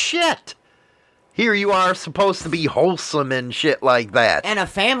 holy shit. Here you are supposed to be wholesome and shit like that. And a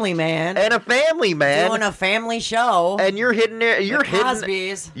family man. And a family man. Doing a family show. And you're hitting there. You're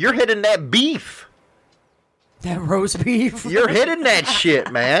hitting that beef. That roast beef. You're hitting that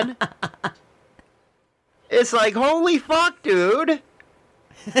shit, man. It's like, holy fuck, dude.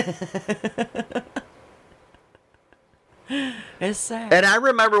 It's sad. And I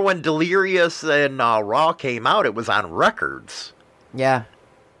remember when Delirious and Raw came out, it was on records. Yeah.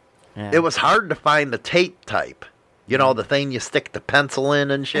 It was hard to find the tape type. You know, the thing you stick the pencil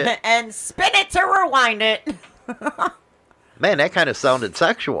in and shit. And spin it to rewind it. Man, that kind of sounded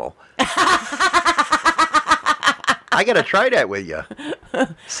sexual. I gotta try that with you.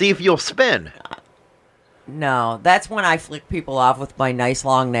 See if you'll spin. No, that's when I flick people off with my nice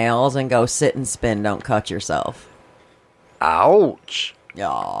long nails and go sit and spin, don't cut yourself. Ouch.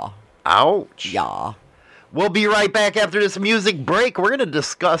 Yeah. Ouch. Yeah. We'll be right back after this music break. We're going to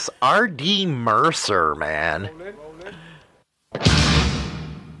discuss R.D. Mercer, man.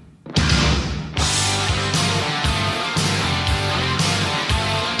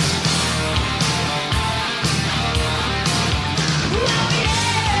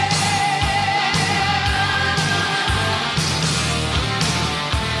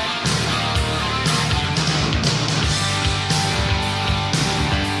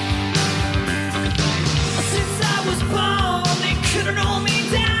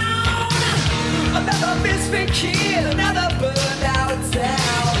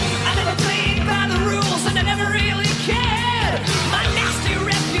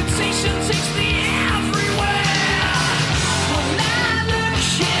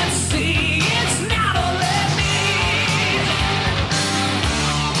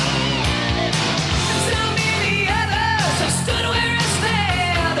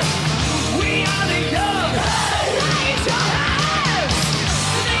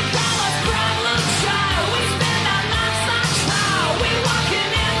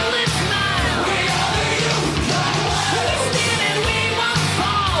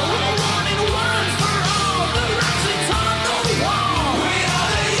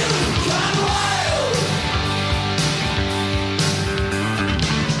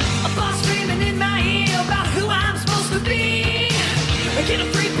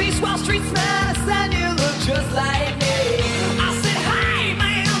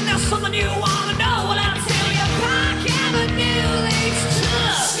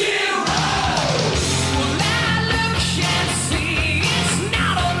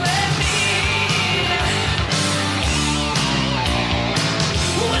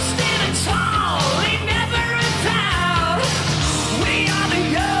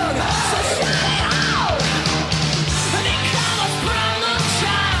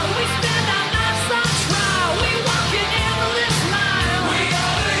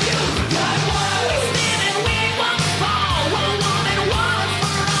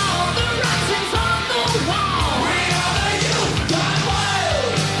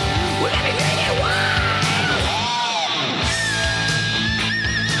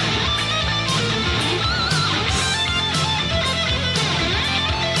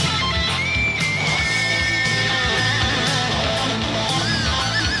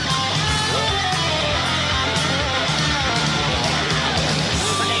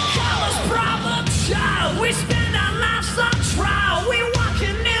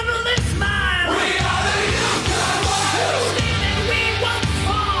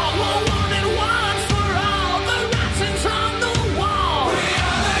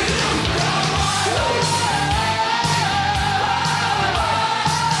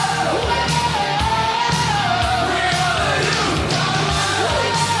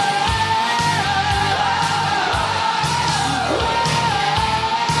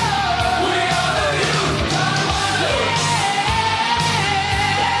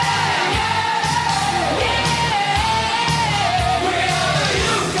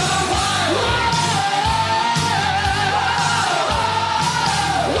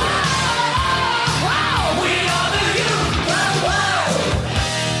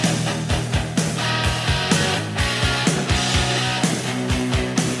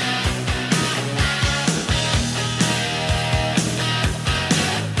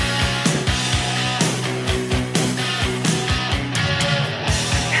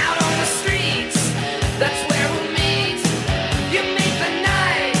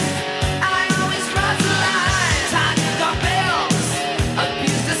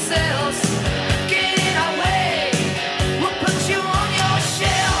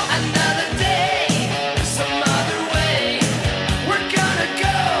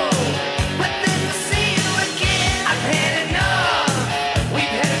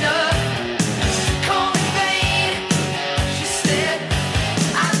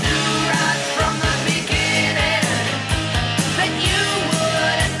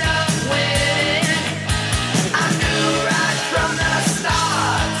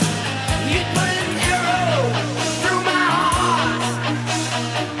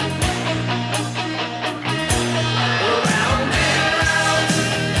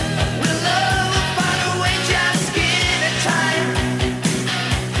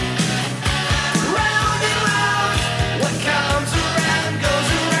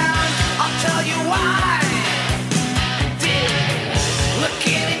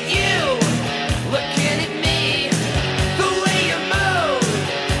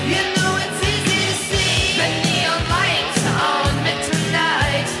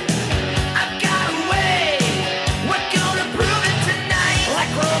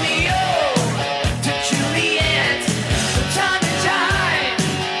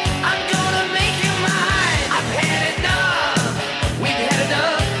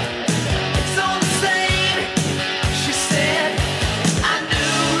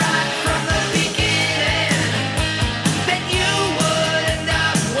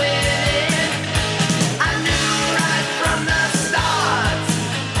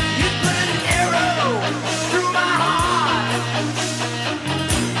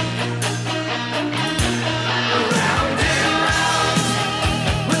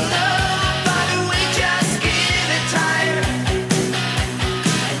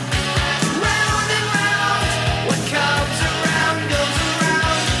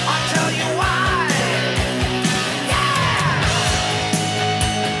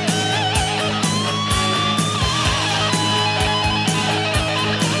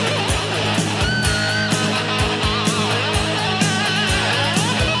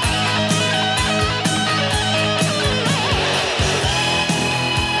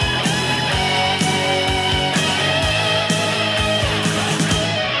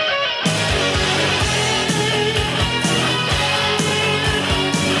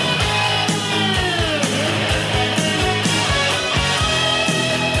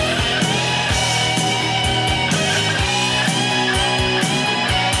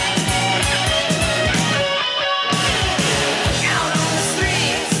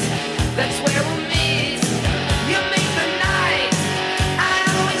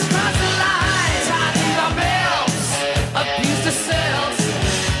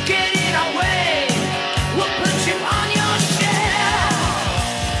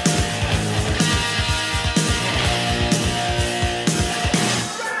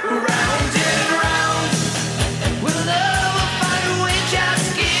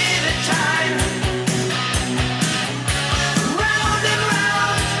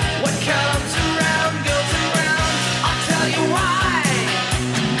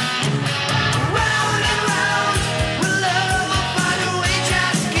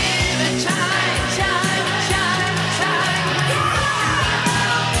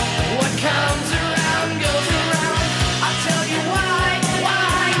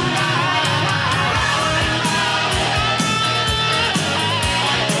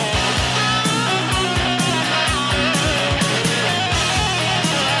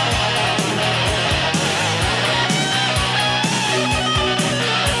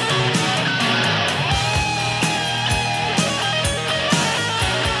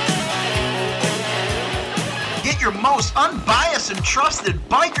 Get your most unbiased and trusted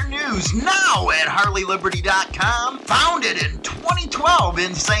biker news now at HarleyLiberty.com. Founded in 2012,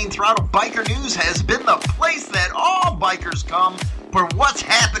 Insane Throttle Biker News has been the place that all bikers come for what's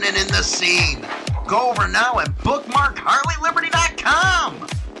happening in the scene. Go over now and bookmark HarleyLiberty.com.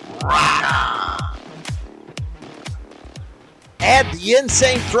 Rock on! Add the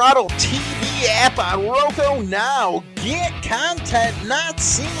Insane Throttle TV app on Roku now. Get content not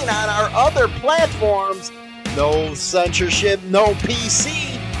seen on our other platforms. No censorship, no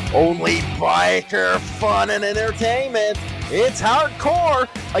PC. Only biker fun and entertainment. It's hardcore.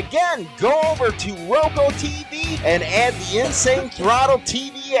 Again, go over to Roku TV and add the Insane Throttle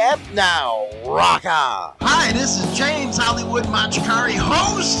TV app now. Rock on! Hi, this is James Hollywood Machikari,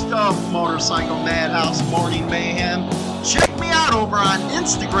 host of Motorcycle Madhouse Morning Mayhem. Check me out over on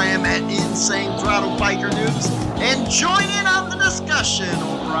Instagram at Insane Throttle Biker News and join in on the discussion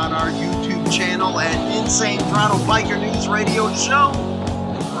over on our YouTube channel at Insane Throttle Biker News Radio Show.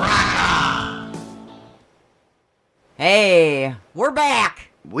 Rock on! Hey, we're back.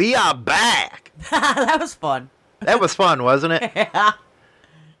 We are back. That was fun. That was fun, wasn't it? Yeah.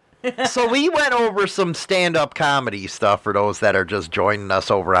 So we went over some stand-up comedy stuff for those that are just joining us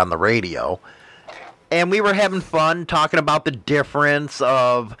over on the radio. And we were having fun talking about the difference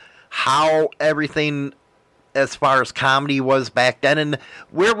of how everything as far as comedy was back then. And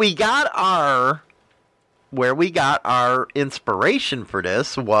where we got our inspiration for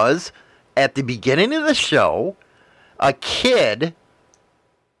this was at the beginning of the show, a kid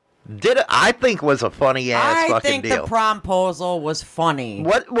did it, I think was a funny ass fucking deal. I think the promposal was funny.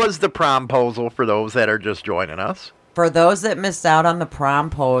 What was the promposal for those that are just joining us? For those that missed out on the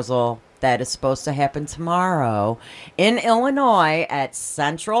promposal, that is supposed to happen tomorrow in Illinois at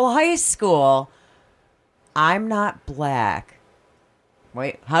Central High School. I'm not black.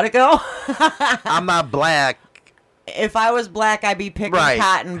 Wait, how'd it go? I'm not black. If I was black, I'd be picking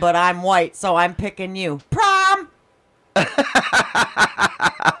cotton, but I'm white, so I'm picking you. Prom!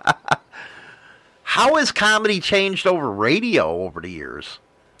 How has comedy changed over radio over the years?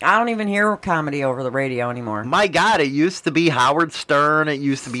 I don't even hear comedy over the radio anymore. My God, it used to be Howard Stern. It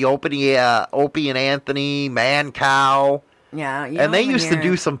used to be Opie and Anthony, Man Cow. Yeah. And they used to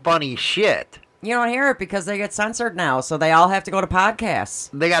do some funny shit. You don't hear it because they get censored now, so they all have to go to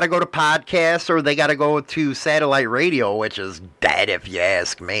podcasts. They got to go to podcasts or they got to go to satellite radio, which is dead if you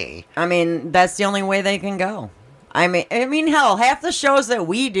ask me. I mean, that's the only way they can go. I mean, hell, half the shows that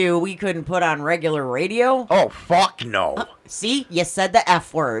we do, we couldn't put on regular radio. Oh, fuck no. See? You said the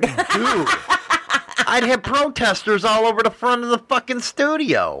F word. Dude. I'd have protesters all over the front of the fucking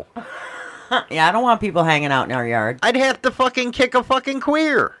studio. Yeah, I don't want people hanging out in our yard. I'd have to fucking kick a fucking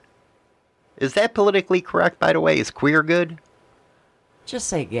queer. Is that politically correct, by the way? Is queer good? Just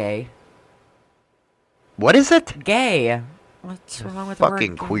say gay. What is it? Gay. What's wrong with the word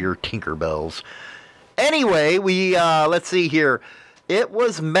fucking gay? queer Tinkerbells. Anyway, we, let's see here. It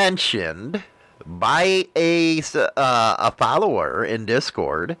was mentioned by a follower in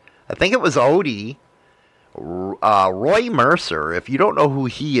Discord. I think it was Odie. Roy Mercer. If you don't know who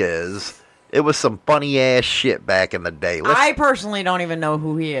he is, it was some funny ass shit back in the day. I personally don't even know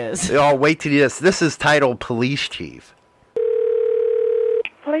who he is. Oh, wait till this. This is titled Police Chief.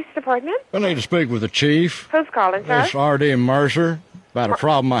 Police Department? I need to speak with the chief. Who's calling, sir? It's R.D. Mercer about a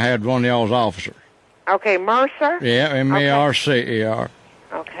problem I had with one of y'all's officers. Okay, Mercer? Yeah, M-A-R-C-E-R.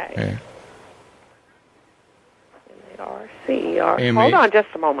 Okay. Yeah. M-A-R-C-E-R. M-A- Hold on just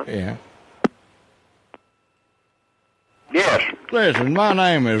a moment. Yeah. Yes. Listen, my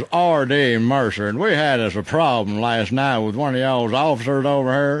name is R.D. Mercer, and we had us a problem last night with one of y'all's officers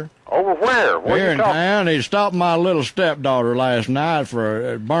over here. Over where? Where Here you in talking? town. He stopped my little stepdaughter last night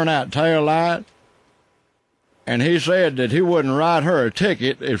for a burnout tail light. And he said that he wouldn't write her a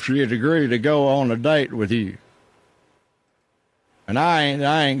ticket if she'd agree to go on a date with you. And I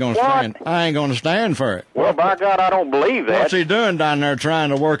ain't gonna stand for it. Well, by God, I don't believe that. What's he doing down there trying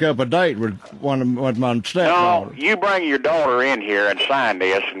to work up a date with my stepdaughter? No, you bring your daughter in here and sign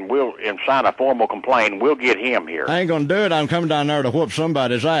this, and sign a formal complaint, and we'll get him here. I ain't gonna do it. I'm coming down there to whoop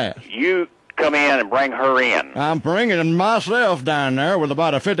somebody's ass. You come in and bring her in. I'm bringing myself down there with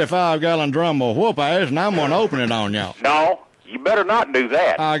about a 55-gallon drum of whoop ass, and I'm gonna open it on y'all. No, you better not do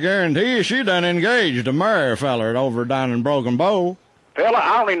that. I guarantee you she done engaged a married feller over down in Broken Bow. Fella,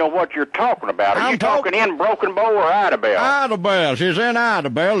 I don't even know what you're talking about. Are you talking in Broken Bow or Idabel? Idabel. She's in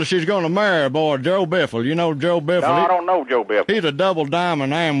Idabel, and she's going to marry a boy, Joe Biffle. You know Joe Biffle? No, I don't know Joe Biffle. He's a double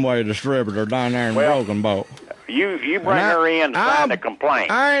diamond Amway distributor down there in Broken Bow. You bring her in and sign the complaint.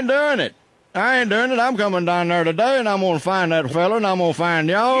 I ain't doing it. I'm coming down there today, and I'm going to find that fella, and I'm going to find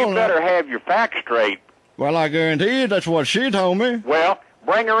y'all. You better have your facts straight. Well, I guarantee you that's what she told me. Well,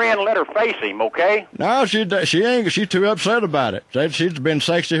 bring her in and let her face him, okay? No, she ain't. She's too upset about it. Said she's been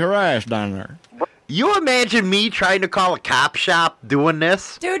sexually harassed down there. You imagine me trying to call a cop shop doing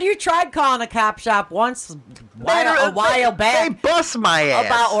this? Dude, you tried calling a cop shop once a while back. They bust my ass.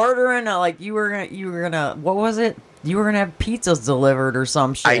 About ordering, you were gonna, what was it? You were gonna have pizzas delivered or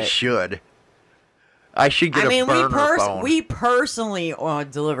some shit. I should get a burner phone. We personally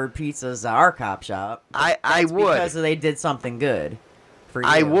delivered pizzas at our cop shop. I would. Because they did something good for you.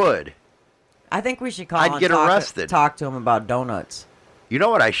 I would. I think we should call I'd and get arrested. Talk to him about donuts. You know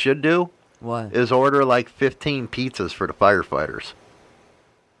what I should do? What? Is order like 15 pizzas for the firefighters.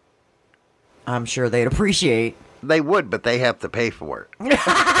 I'm sure they'd appreciate. They would, but they have to pay for it.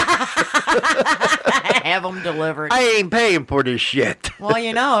 Have them delivered. I ain't paying for this shit. Well,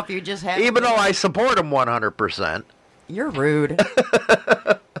 if you just have... Even though I support them 100%. You're rude.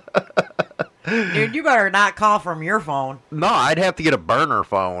 Dude, you better not call from your phone. No, I'd have to get a burner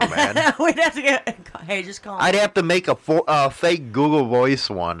phone, man. We'd have to get... Hey, just call them. I'd have to make a fake Google Voice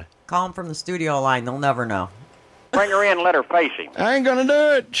one. Call them from the studio line. They'll never know. Bring her in and let her face him. I ain't gonna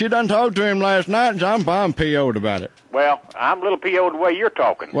do it. She done talked to him last night, and I'm PO'd about it. Well, I'm a little PO'd the way you're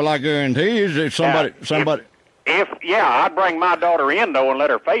talking. Well, I guarantee you, if somebody... I'd bring my daughter in, though, and let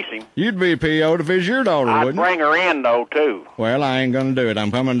her face him. You'd be PO'd if it's your daughter, I'd wouldn't you? bring her in, though, too. Well, I ain't gonna do it. I'm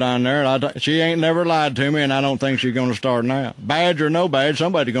coming down there. She ain't never lied to me, and I don't think she's gonna start now. Badge or no badge,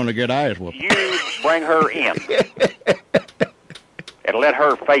 somebody's gonna get ass whooped. You bring her in and let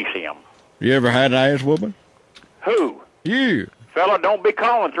her face him. You ever had an ass whooping? Who? You. Fella, don't be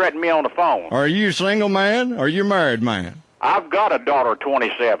calling threatening me on the phone. Are you single man or you married man? I've got a daughter,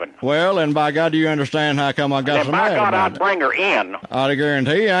 27. Well, and by God, do you understand how come I got And so by mad God, about I'd it? bring her in. I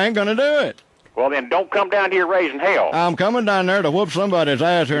guarantee you I ain't gonna do it. Well, then don't come down here raising hell. I'm coming down there to whoop somebody's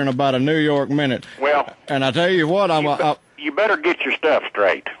ass here in about a New York minute. Well, and I tell you what, you better get your stuff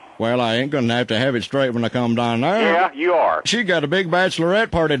straight. Well, I ain't gonna have to have it straight when I come down there. Yeah, you are. She got a big bachelorette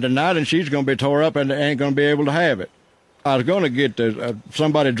party tonight, and she's gonna be tore up and ain't gonna be able to have it. I was gonna get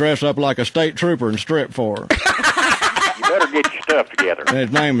somebody dressed up like a state trooper and strip for her. You better get your stuff together. And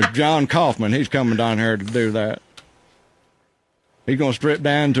his name is John Kaufman. He's coming down here to do that. He's gonna strip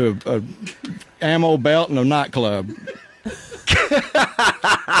down to a ammo belt and a nightclub. Who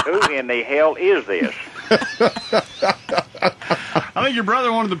in the hell is this? I think your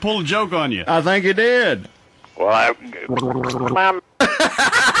brother wanted to pull a joke on you. I think he did. Well,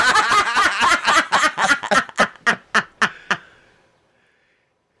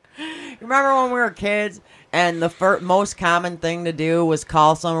 Remember when we were kids and the most common thing to do was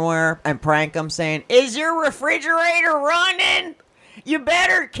call somewhere and prank them saying, "Is your refrigerator running? You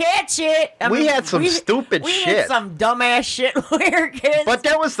better catch it." We had some stupid we shit. Had some dumbass shit when we were kids. But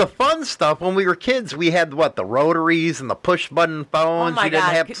that was the fun stuff. When we were kids, we had, the rotaries and the push-button phones. Oh my you didn't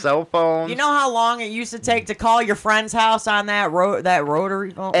God. have cell phones. You know how long it used to take to call your friend's house on that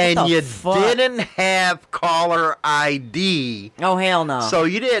rotary phone? And you didn't have caller ID. Oh, hell no. So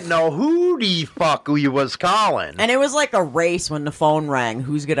you didn't know who the fuck you was calling. And it was like a race when the phone rang.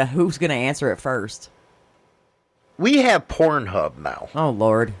 Who's gonna answer it first? We have Pornhub now. Oh,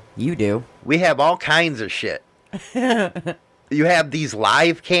 Lord. You do. We have all kinds of shit. You have these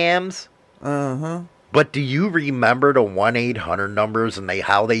live cams. Uh-huh. But do you remember the 1-800 numbers and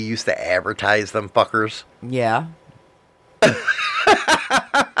how they used to advertise them fuckers? Yeah.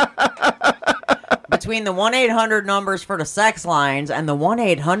 Between the 1-800 numbers for the sex lines and the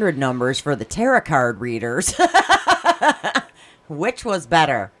 1-800 numbers for the tarot card readers, which was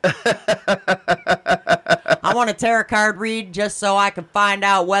better? I want a tarot card read just so I can find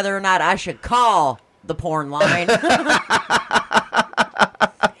out whether or not I should call the porn line.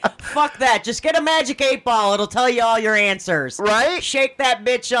 Fuck that. Just get a magic 8-ball. It'll tell you all your answers. Right? Shake that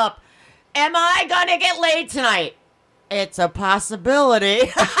bitch up. Am I gonna get laid tonight? It's a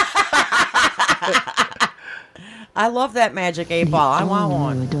possibility. I love that magic 8-ball. I want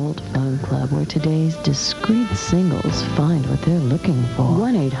one. Adult Phone Club, where today's discreet singles find what they're looking for.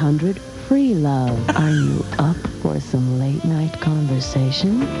 1-800-FREE-LOVE. Are you up for some late-night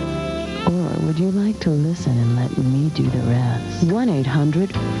conversation? Or would you like to listen and let me do the rest?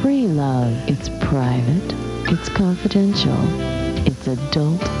 1-800-FREE-LOVE. It's private. It's confidential. It's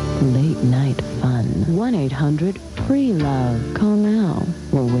adult late-night fun. 1-800-FREE-LOVE. Call now.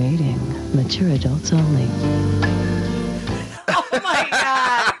 We're waiting. Mature adults only. Oh my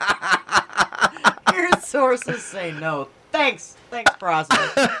God. Your sources say no. Thanks,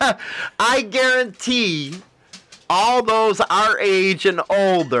 process. I guarantee all those our age and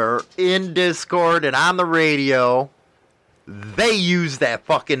older in Discord and on the radio, they use that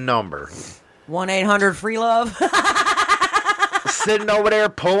fucking number. 1-800-FREE-LOVE. Sitting over there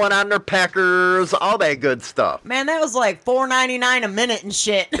pulling on their peckers, all that good stuff. Man, that was like $4.99 a minute and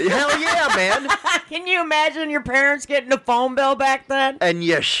shit. Hell yeah, man. Can you imagine your parents getting a phone bill back then? And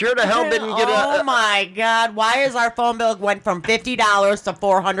you sure the hell didn't get Oh my God! Why is our phone bill went from $50 to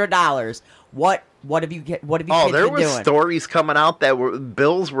 $400? What have you get? What have you? Oh, kids there been was doing? stories coming out that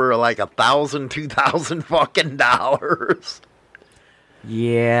bills were like $1,000, $2,000 fucking dollars.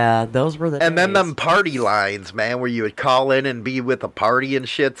 Yeah, those were the. And then days. them party lines, man, where you would call in and be with a party and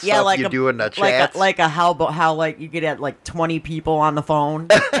shit. Yeah, stuff like you do in the chats. like how like you could have like 20 people on the phone,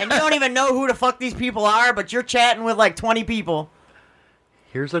 and you don't even know who the fuck these people are, but you're chatting with like 20 people.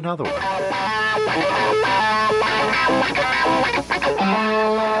 Here's another one.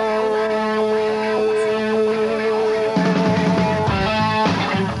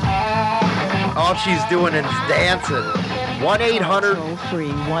 All she's doing is dancing. 1-800 Toll free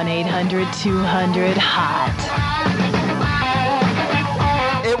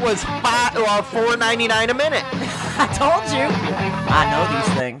 1-800-200-HOT. It was $4.99 a minute. I told you. I know these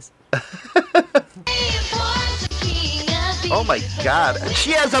things. Oh my God,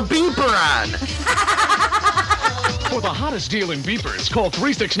 she has a beeper on. For the hottest deal in beepers, call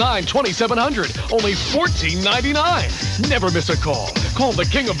 369-2700. Only $14.99. Never miss a call. Call the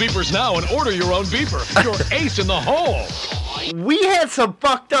king of beepers now and order your own beeper. Your ace in the hole. We had some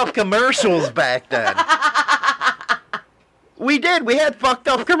fucked up commercials back then. We did. We had fucked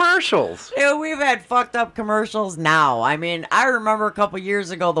up commercials. Dude, we've had fucked up commercials now. I mean, I remember a couple years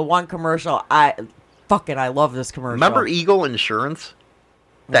ago the one commercial. I love this commercial. Remember Eagle Insurance?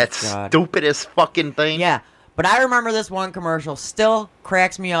 That stupidest fucking thing? Yeah. But I remember this one commercial still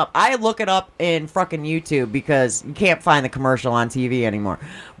cracks me up. I look it up in fucking YouTube because you can't find the commercial on TV anymore.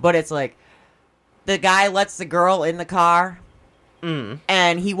 But it's like the guy lets the girl in the car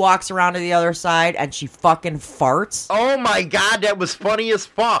and he walks around to the other side and she fucking farts. Oh my God, that was funny as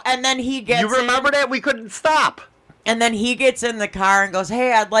fuck. And then he gets You remember that? We couldn't stop. And then he gets in the car and goes,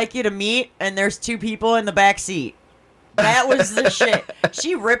 "Hey, I'd like you to meet." And there's two people in the back seat. That was the shit.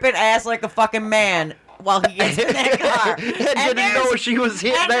 She ripping ass like a fucking man while he gets in that car. and didn't know she was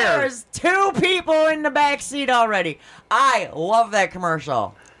hit there. There's two people in the back seat already. I love that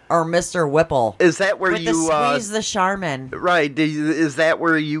commercial. Or Mr. Whipple. Is that where with you the squeeze the Charmin? Right. Is that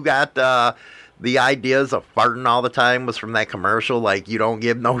where you got the ideas of farting all the time was from that commercial? Like, you don't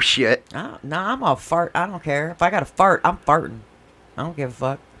give no shit? No, I'm a fart. I don't care. If I got to fart, I'm farting. I don't give a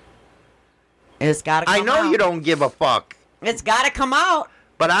fuck. It's got to come out. I know you don't give a fuck. It's got to come out.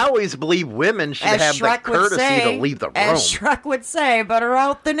 But I always believe women should As have Shrek the would courtesy say, to leave the room. As Shrek would say, better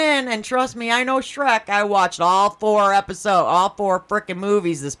out than in. And trust me, I know Shrek. I watched all four frickin'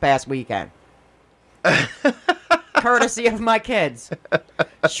 movies this past weekend. Courtesy of my kids.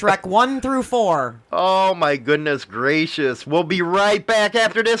 Shrek 1 through 4. Oh my goodness gracious. We'll be right back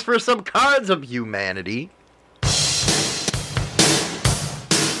after this for some Cards of Humanity.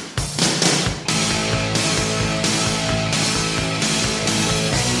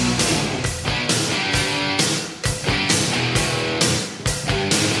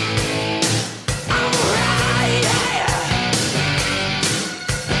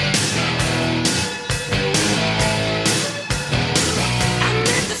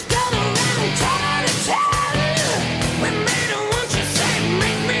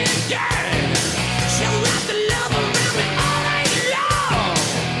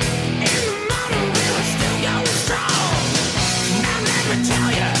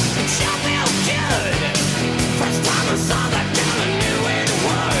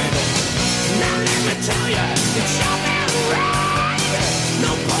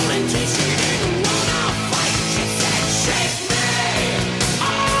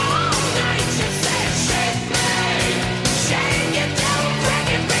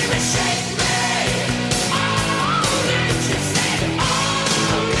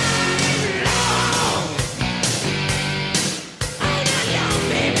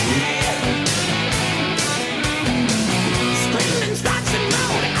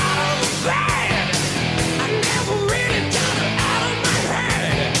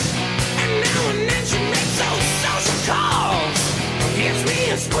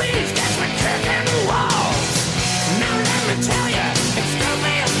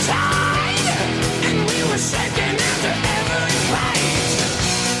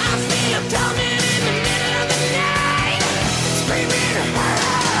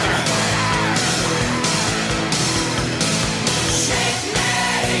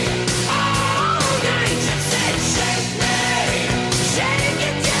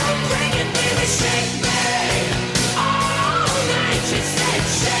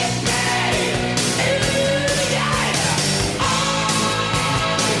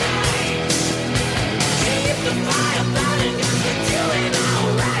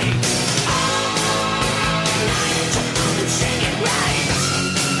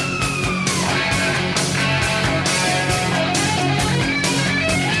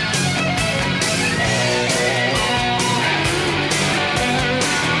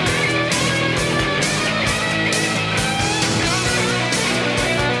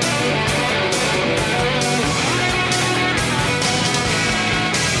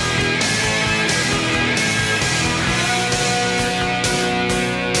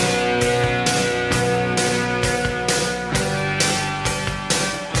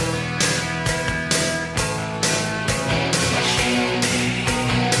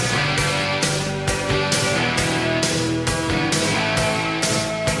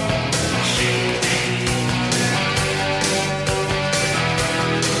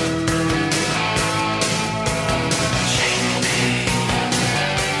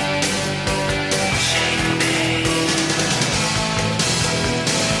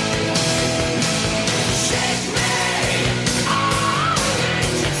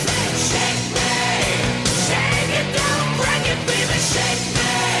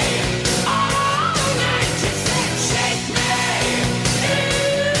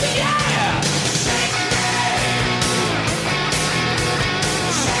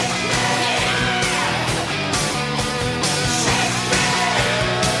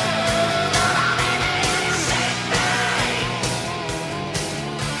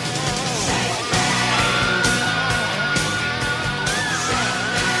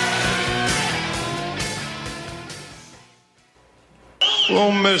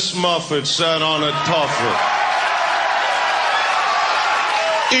 Well, Miss Muffet sat on a tuffet,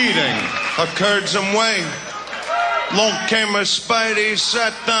 eating a curds and whey. Long came a Spidey,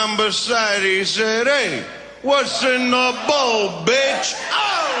 sat down beside, he said, hey, what's in the bowl, bitch?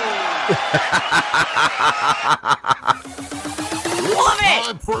 Love it!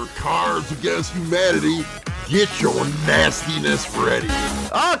 Time for Cards Against Humanity. Get your nastiness ready.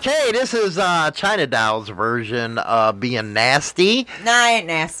 Okay, this is China Doll's version of being nasty. Nah, I ain't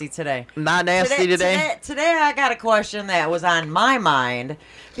nasty today. Not nasty today? Today I got a question that was on my mind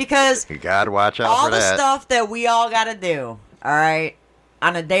because You gotta watch out all for the that. stuff that we all got to do, all right,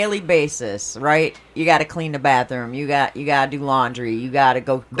 on a daily basis, right? You got to clean the bathroom. You got to do laundry. You got to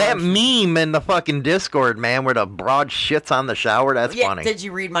go. That meme in the fucking Discord, man, where the broad shits on the shower, that's Yeah, funny. did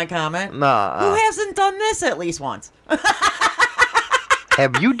you read my comment? Nah. Who hasn't done this at least once?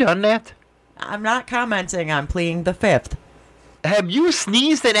 Have you done that? I'm not commenting. I'm pleading the fifth. Have you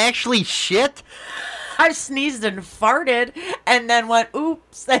sneezed and actually shit? I sneezed and farted and then went,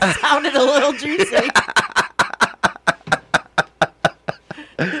 oops, that sounded a little juicy.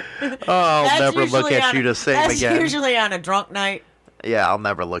 I'll never look at you the same that's again. That's usually on a drunk night. Yeah, I'll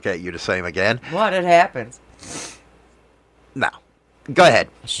never look at you the same again. What? It happens. No. Go ahead.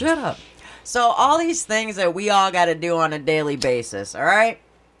 Shut up. So all these things that we all got to do on a daily basis, all right?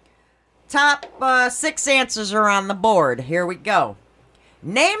 Top 6 answers are on the board. Here we go.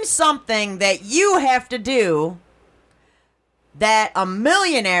 Name something that you have to do that a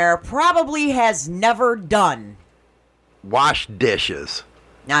millionaire probably has never done. Wash dishes.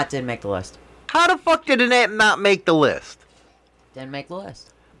 Nah, it didn't make the list. How the fuck did that not make the list? Didn't make the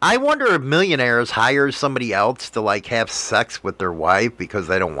list. I wonder if millionaires hire somebody else to, like, have sex with their wife because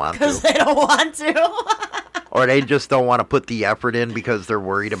they don't want Because to. they don't want to. Or they just don't want to put the effort in because they're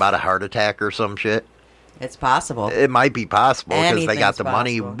worried about a heart attack or some shit. It's possible. It might be possible because they got the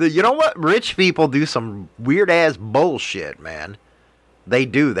money. But you know what? Rich people do some weird-ass bullshit, man. They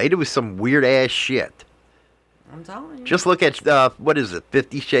do. They do some weird-ass shit. I'm telling you. Just look at, what is it,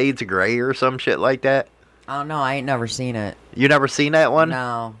 50 Shades of Grey or some shit like that? Oh, no, I ain't never seen it. You never seen that one?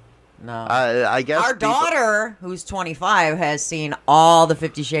 No. I guess Our daughter, who's 25, has seen all the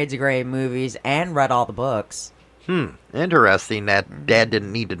 50 Shades of Grey movies and read all the books. Interesting that Dad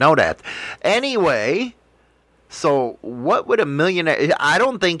didn't need to know that. Anyway, so what would a millionaire... I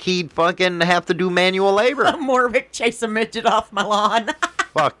don't think he'd fucking have to do manual labor. Morvick chase a midget off my lawn.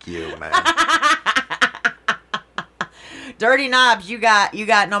 Fuck you, man. Dirty Knobs, you got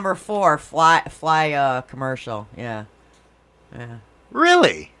number 4, fly commercial. Yeah.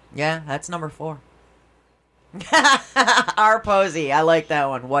 Really? Yeah, that's number 4. Our Posey, I like that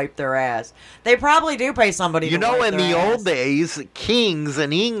one. Wipe their ass. They probably do pay somebody You to know, wipe in their the ass. old days, kings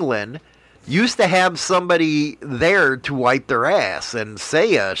in England used to have somebody there to wipe their ass and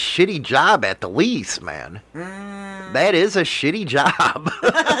say a shitty job at the least, man. That is a shitty job.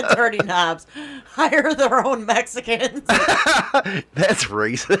 Dirty Knobs. Hire their own Mexicans. That's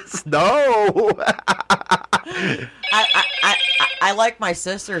racist. No. I like my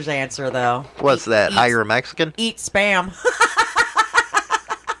sister's answer, though. What's that? Hire a Mexican? Eat Spam.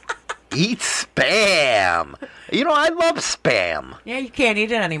 Eat Spam. You know, I love Spam. Yeah, you can't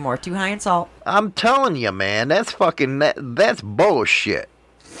eat it anymore. Too high in salt. I'm telling you, man. That's fucking... That's bullshit.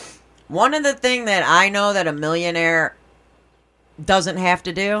 One of the things that I know that a millionaire doesn't have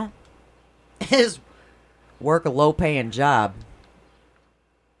to do is work a low-paying job.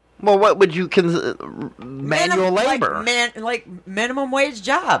 Well, what would you consider manual labor? Like minimum wage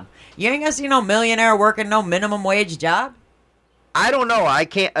job. You ain't gonna see no millionaire working no minimum wage job. I don't know. I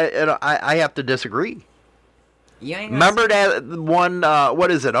can't. I have to disagree. You ain't Remember that one? What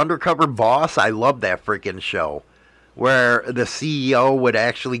is it? Undercover Boss. I love that freaking show, where the CEO would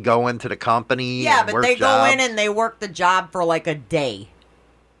actually go into the company. Yeah, and but work they jobs. go in and they work the job for like a day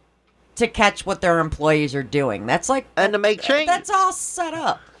to catch what their employees are doing. That's like and to make change. That's all set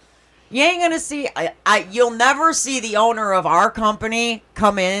up. You ain't gonna see. You'll never see the owner of our company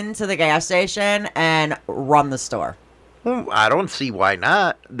come into the gas station and run the store. Well, I don't see why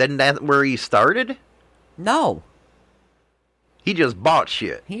not. Then that's where he started. No, he just bought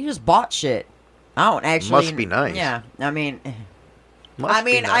shit. He just bought shit. I don't actually. Must be nice. Yeah, I mean. Must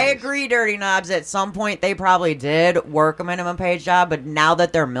be I nice. agree, Dirty Knobs. At some point, they probably did work a minimum wage job, but now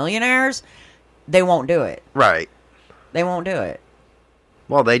that they're millionaires, they won't do it. Right. They won't do it.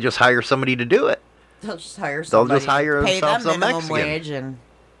 Well, they just hire somebody to do it. They'll just hire They'll somebody. just hire pay them themselves a minimum Mexican. wage and.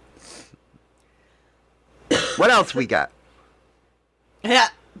 What else we got? Yeah,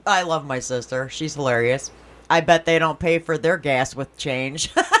 I love my sister. She's hilarious. I bet they don't pay for their gas with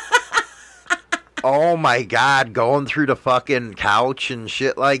change. Oh my God, going through the fucking couch and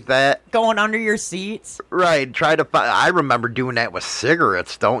shit like that. Going under your seats. Right, try to find. I remember doing that with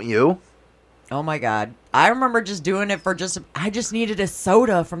cigarettes, don't you? Oh my God. I remember just doing it for I just needed a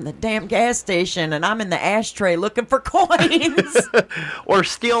soda from the damn gas station and I'm in the ashtray looking for coins. Or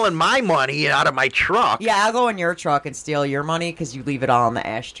stealing my money out of my truck. Yeah, I'll go in your truck and steal your money because you leave it all in the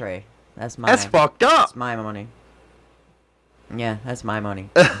ashtray. That's mine. That's fucked up. That's my money. Yeah, that's my money.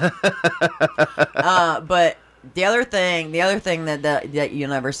 But the other thing that you'll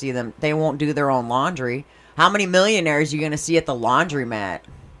never see them, they won't do their own laundry. How many millionaires are you going to see at the laundromat?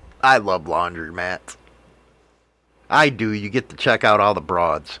 I love laundromats. I do. You get to check out all the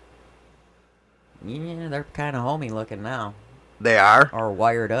broads. Yeah, they're kind of homey looking now. They are? Or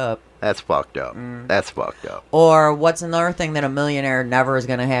wired up. That's fucked up. That's fucked up. Or what's another thing that a millionaire never is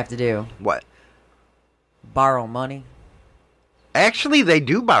going to have to do? What? Borrow money. Actually, they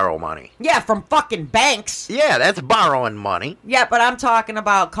do borrow money. Yeah, from fucking banks. Yeah, that's borrowing money. Yeah, but I'm talking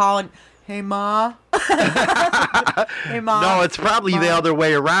about calling, hey, Ma. Hey, Ma. No, it's probably the other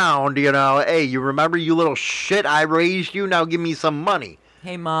way around, you know. Hey, you remember you little shit I raised you? Now give me some money.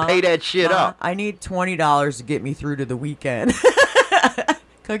 Hey, Ma. Pay that shit up. I need $20 to get me through to the weekend. Can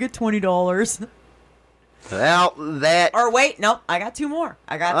I get $20? Well, that... Or wait, nope, I got two more.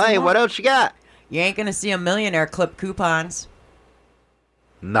 Hey, what else you got? You ain't gonna see a millionaire clip coupons.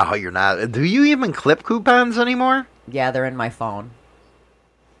 No, you're not. Do you even clip coupons anymore? Yeah, they're in my phone.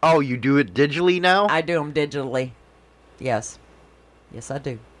 Oh, you do it digitally now? I do them digitally. Yes. Yes, I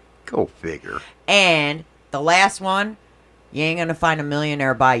do. Go figure. And the last one, you ain't gonna find a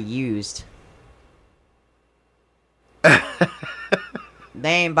millionaire buy used. They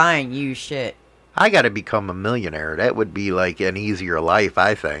ain't buying used shit. I gotta become a millionaire. That would be like an easier life,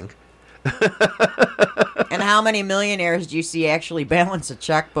 I think. And how many millionaires do you see actually balance a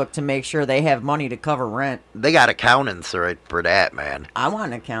checkbook to make sure they have money to cover rent? They got accountants right for that, man. I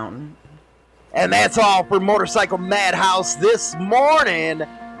want an accountant. And that's all for Motorcycle Madhouse this morning.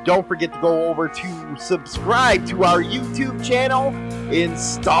 Don't forget to go over to subscribe to our YouTube channel.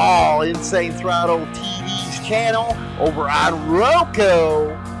 Install Insane Throttle TV's channel over on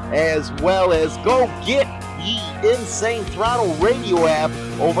Roku. As well as go get the Insane Throttle radio app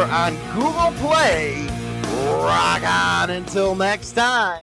over on Google Play. Rock on until next time.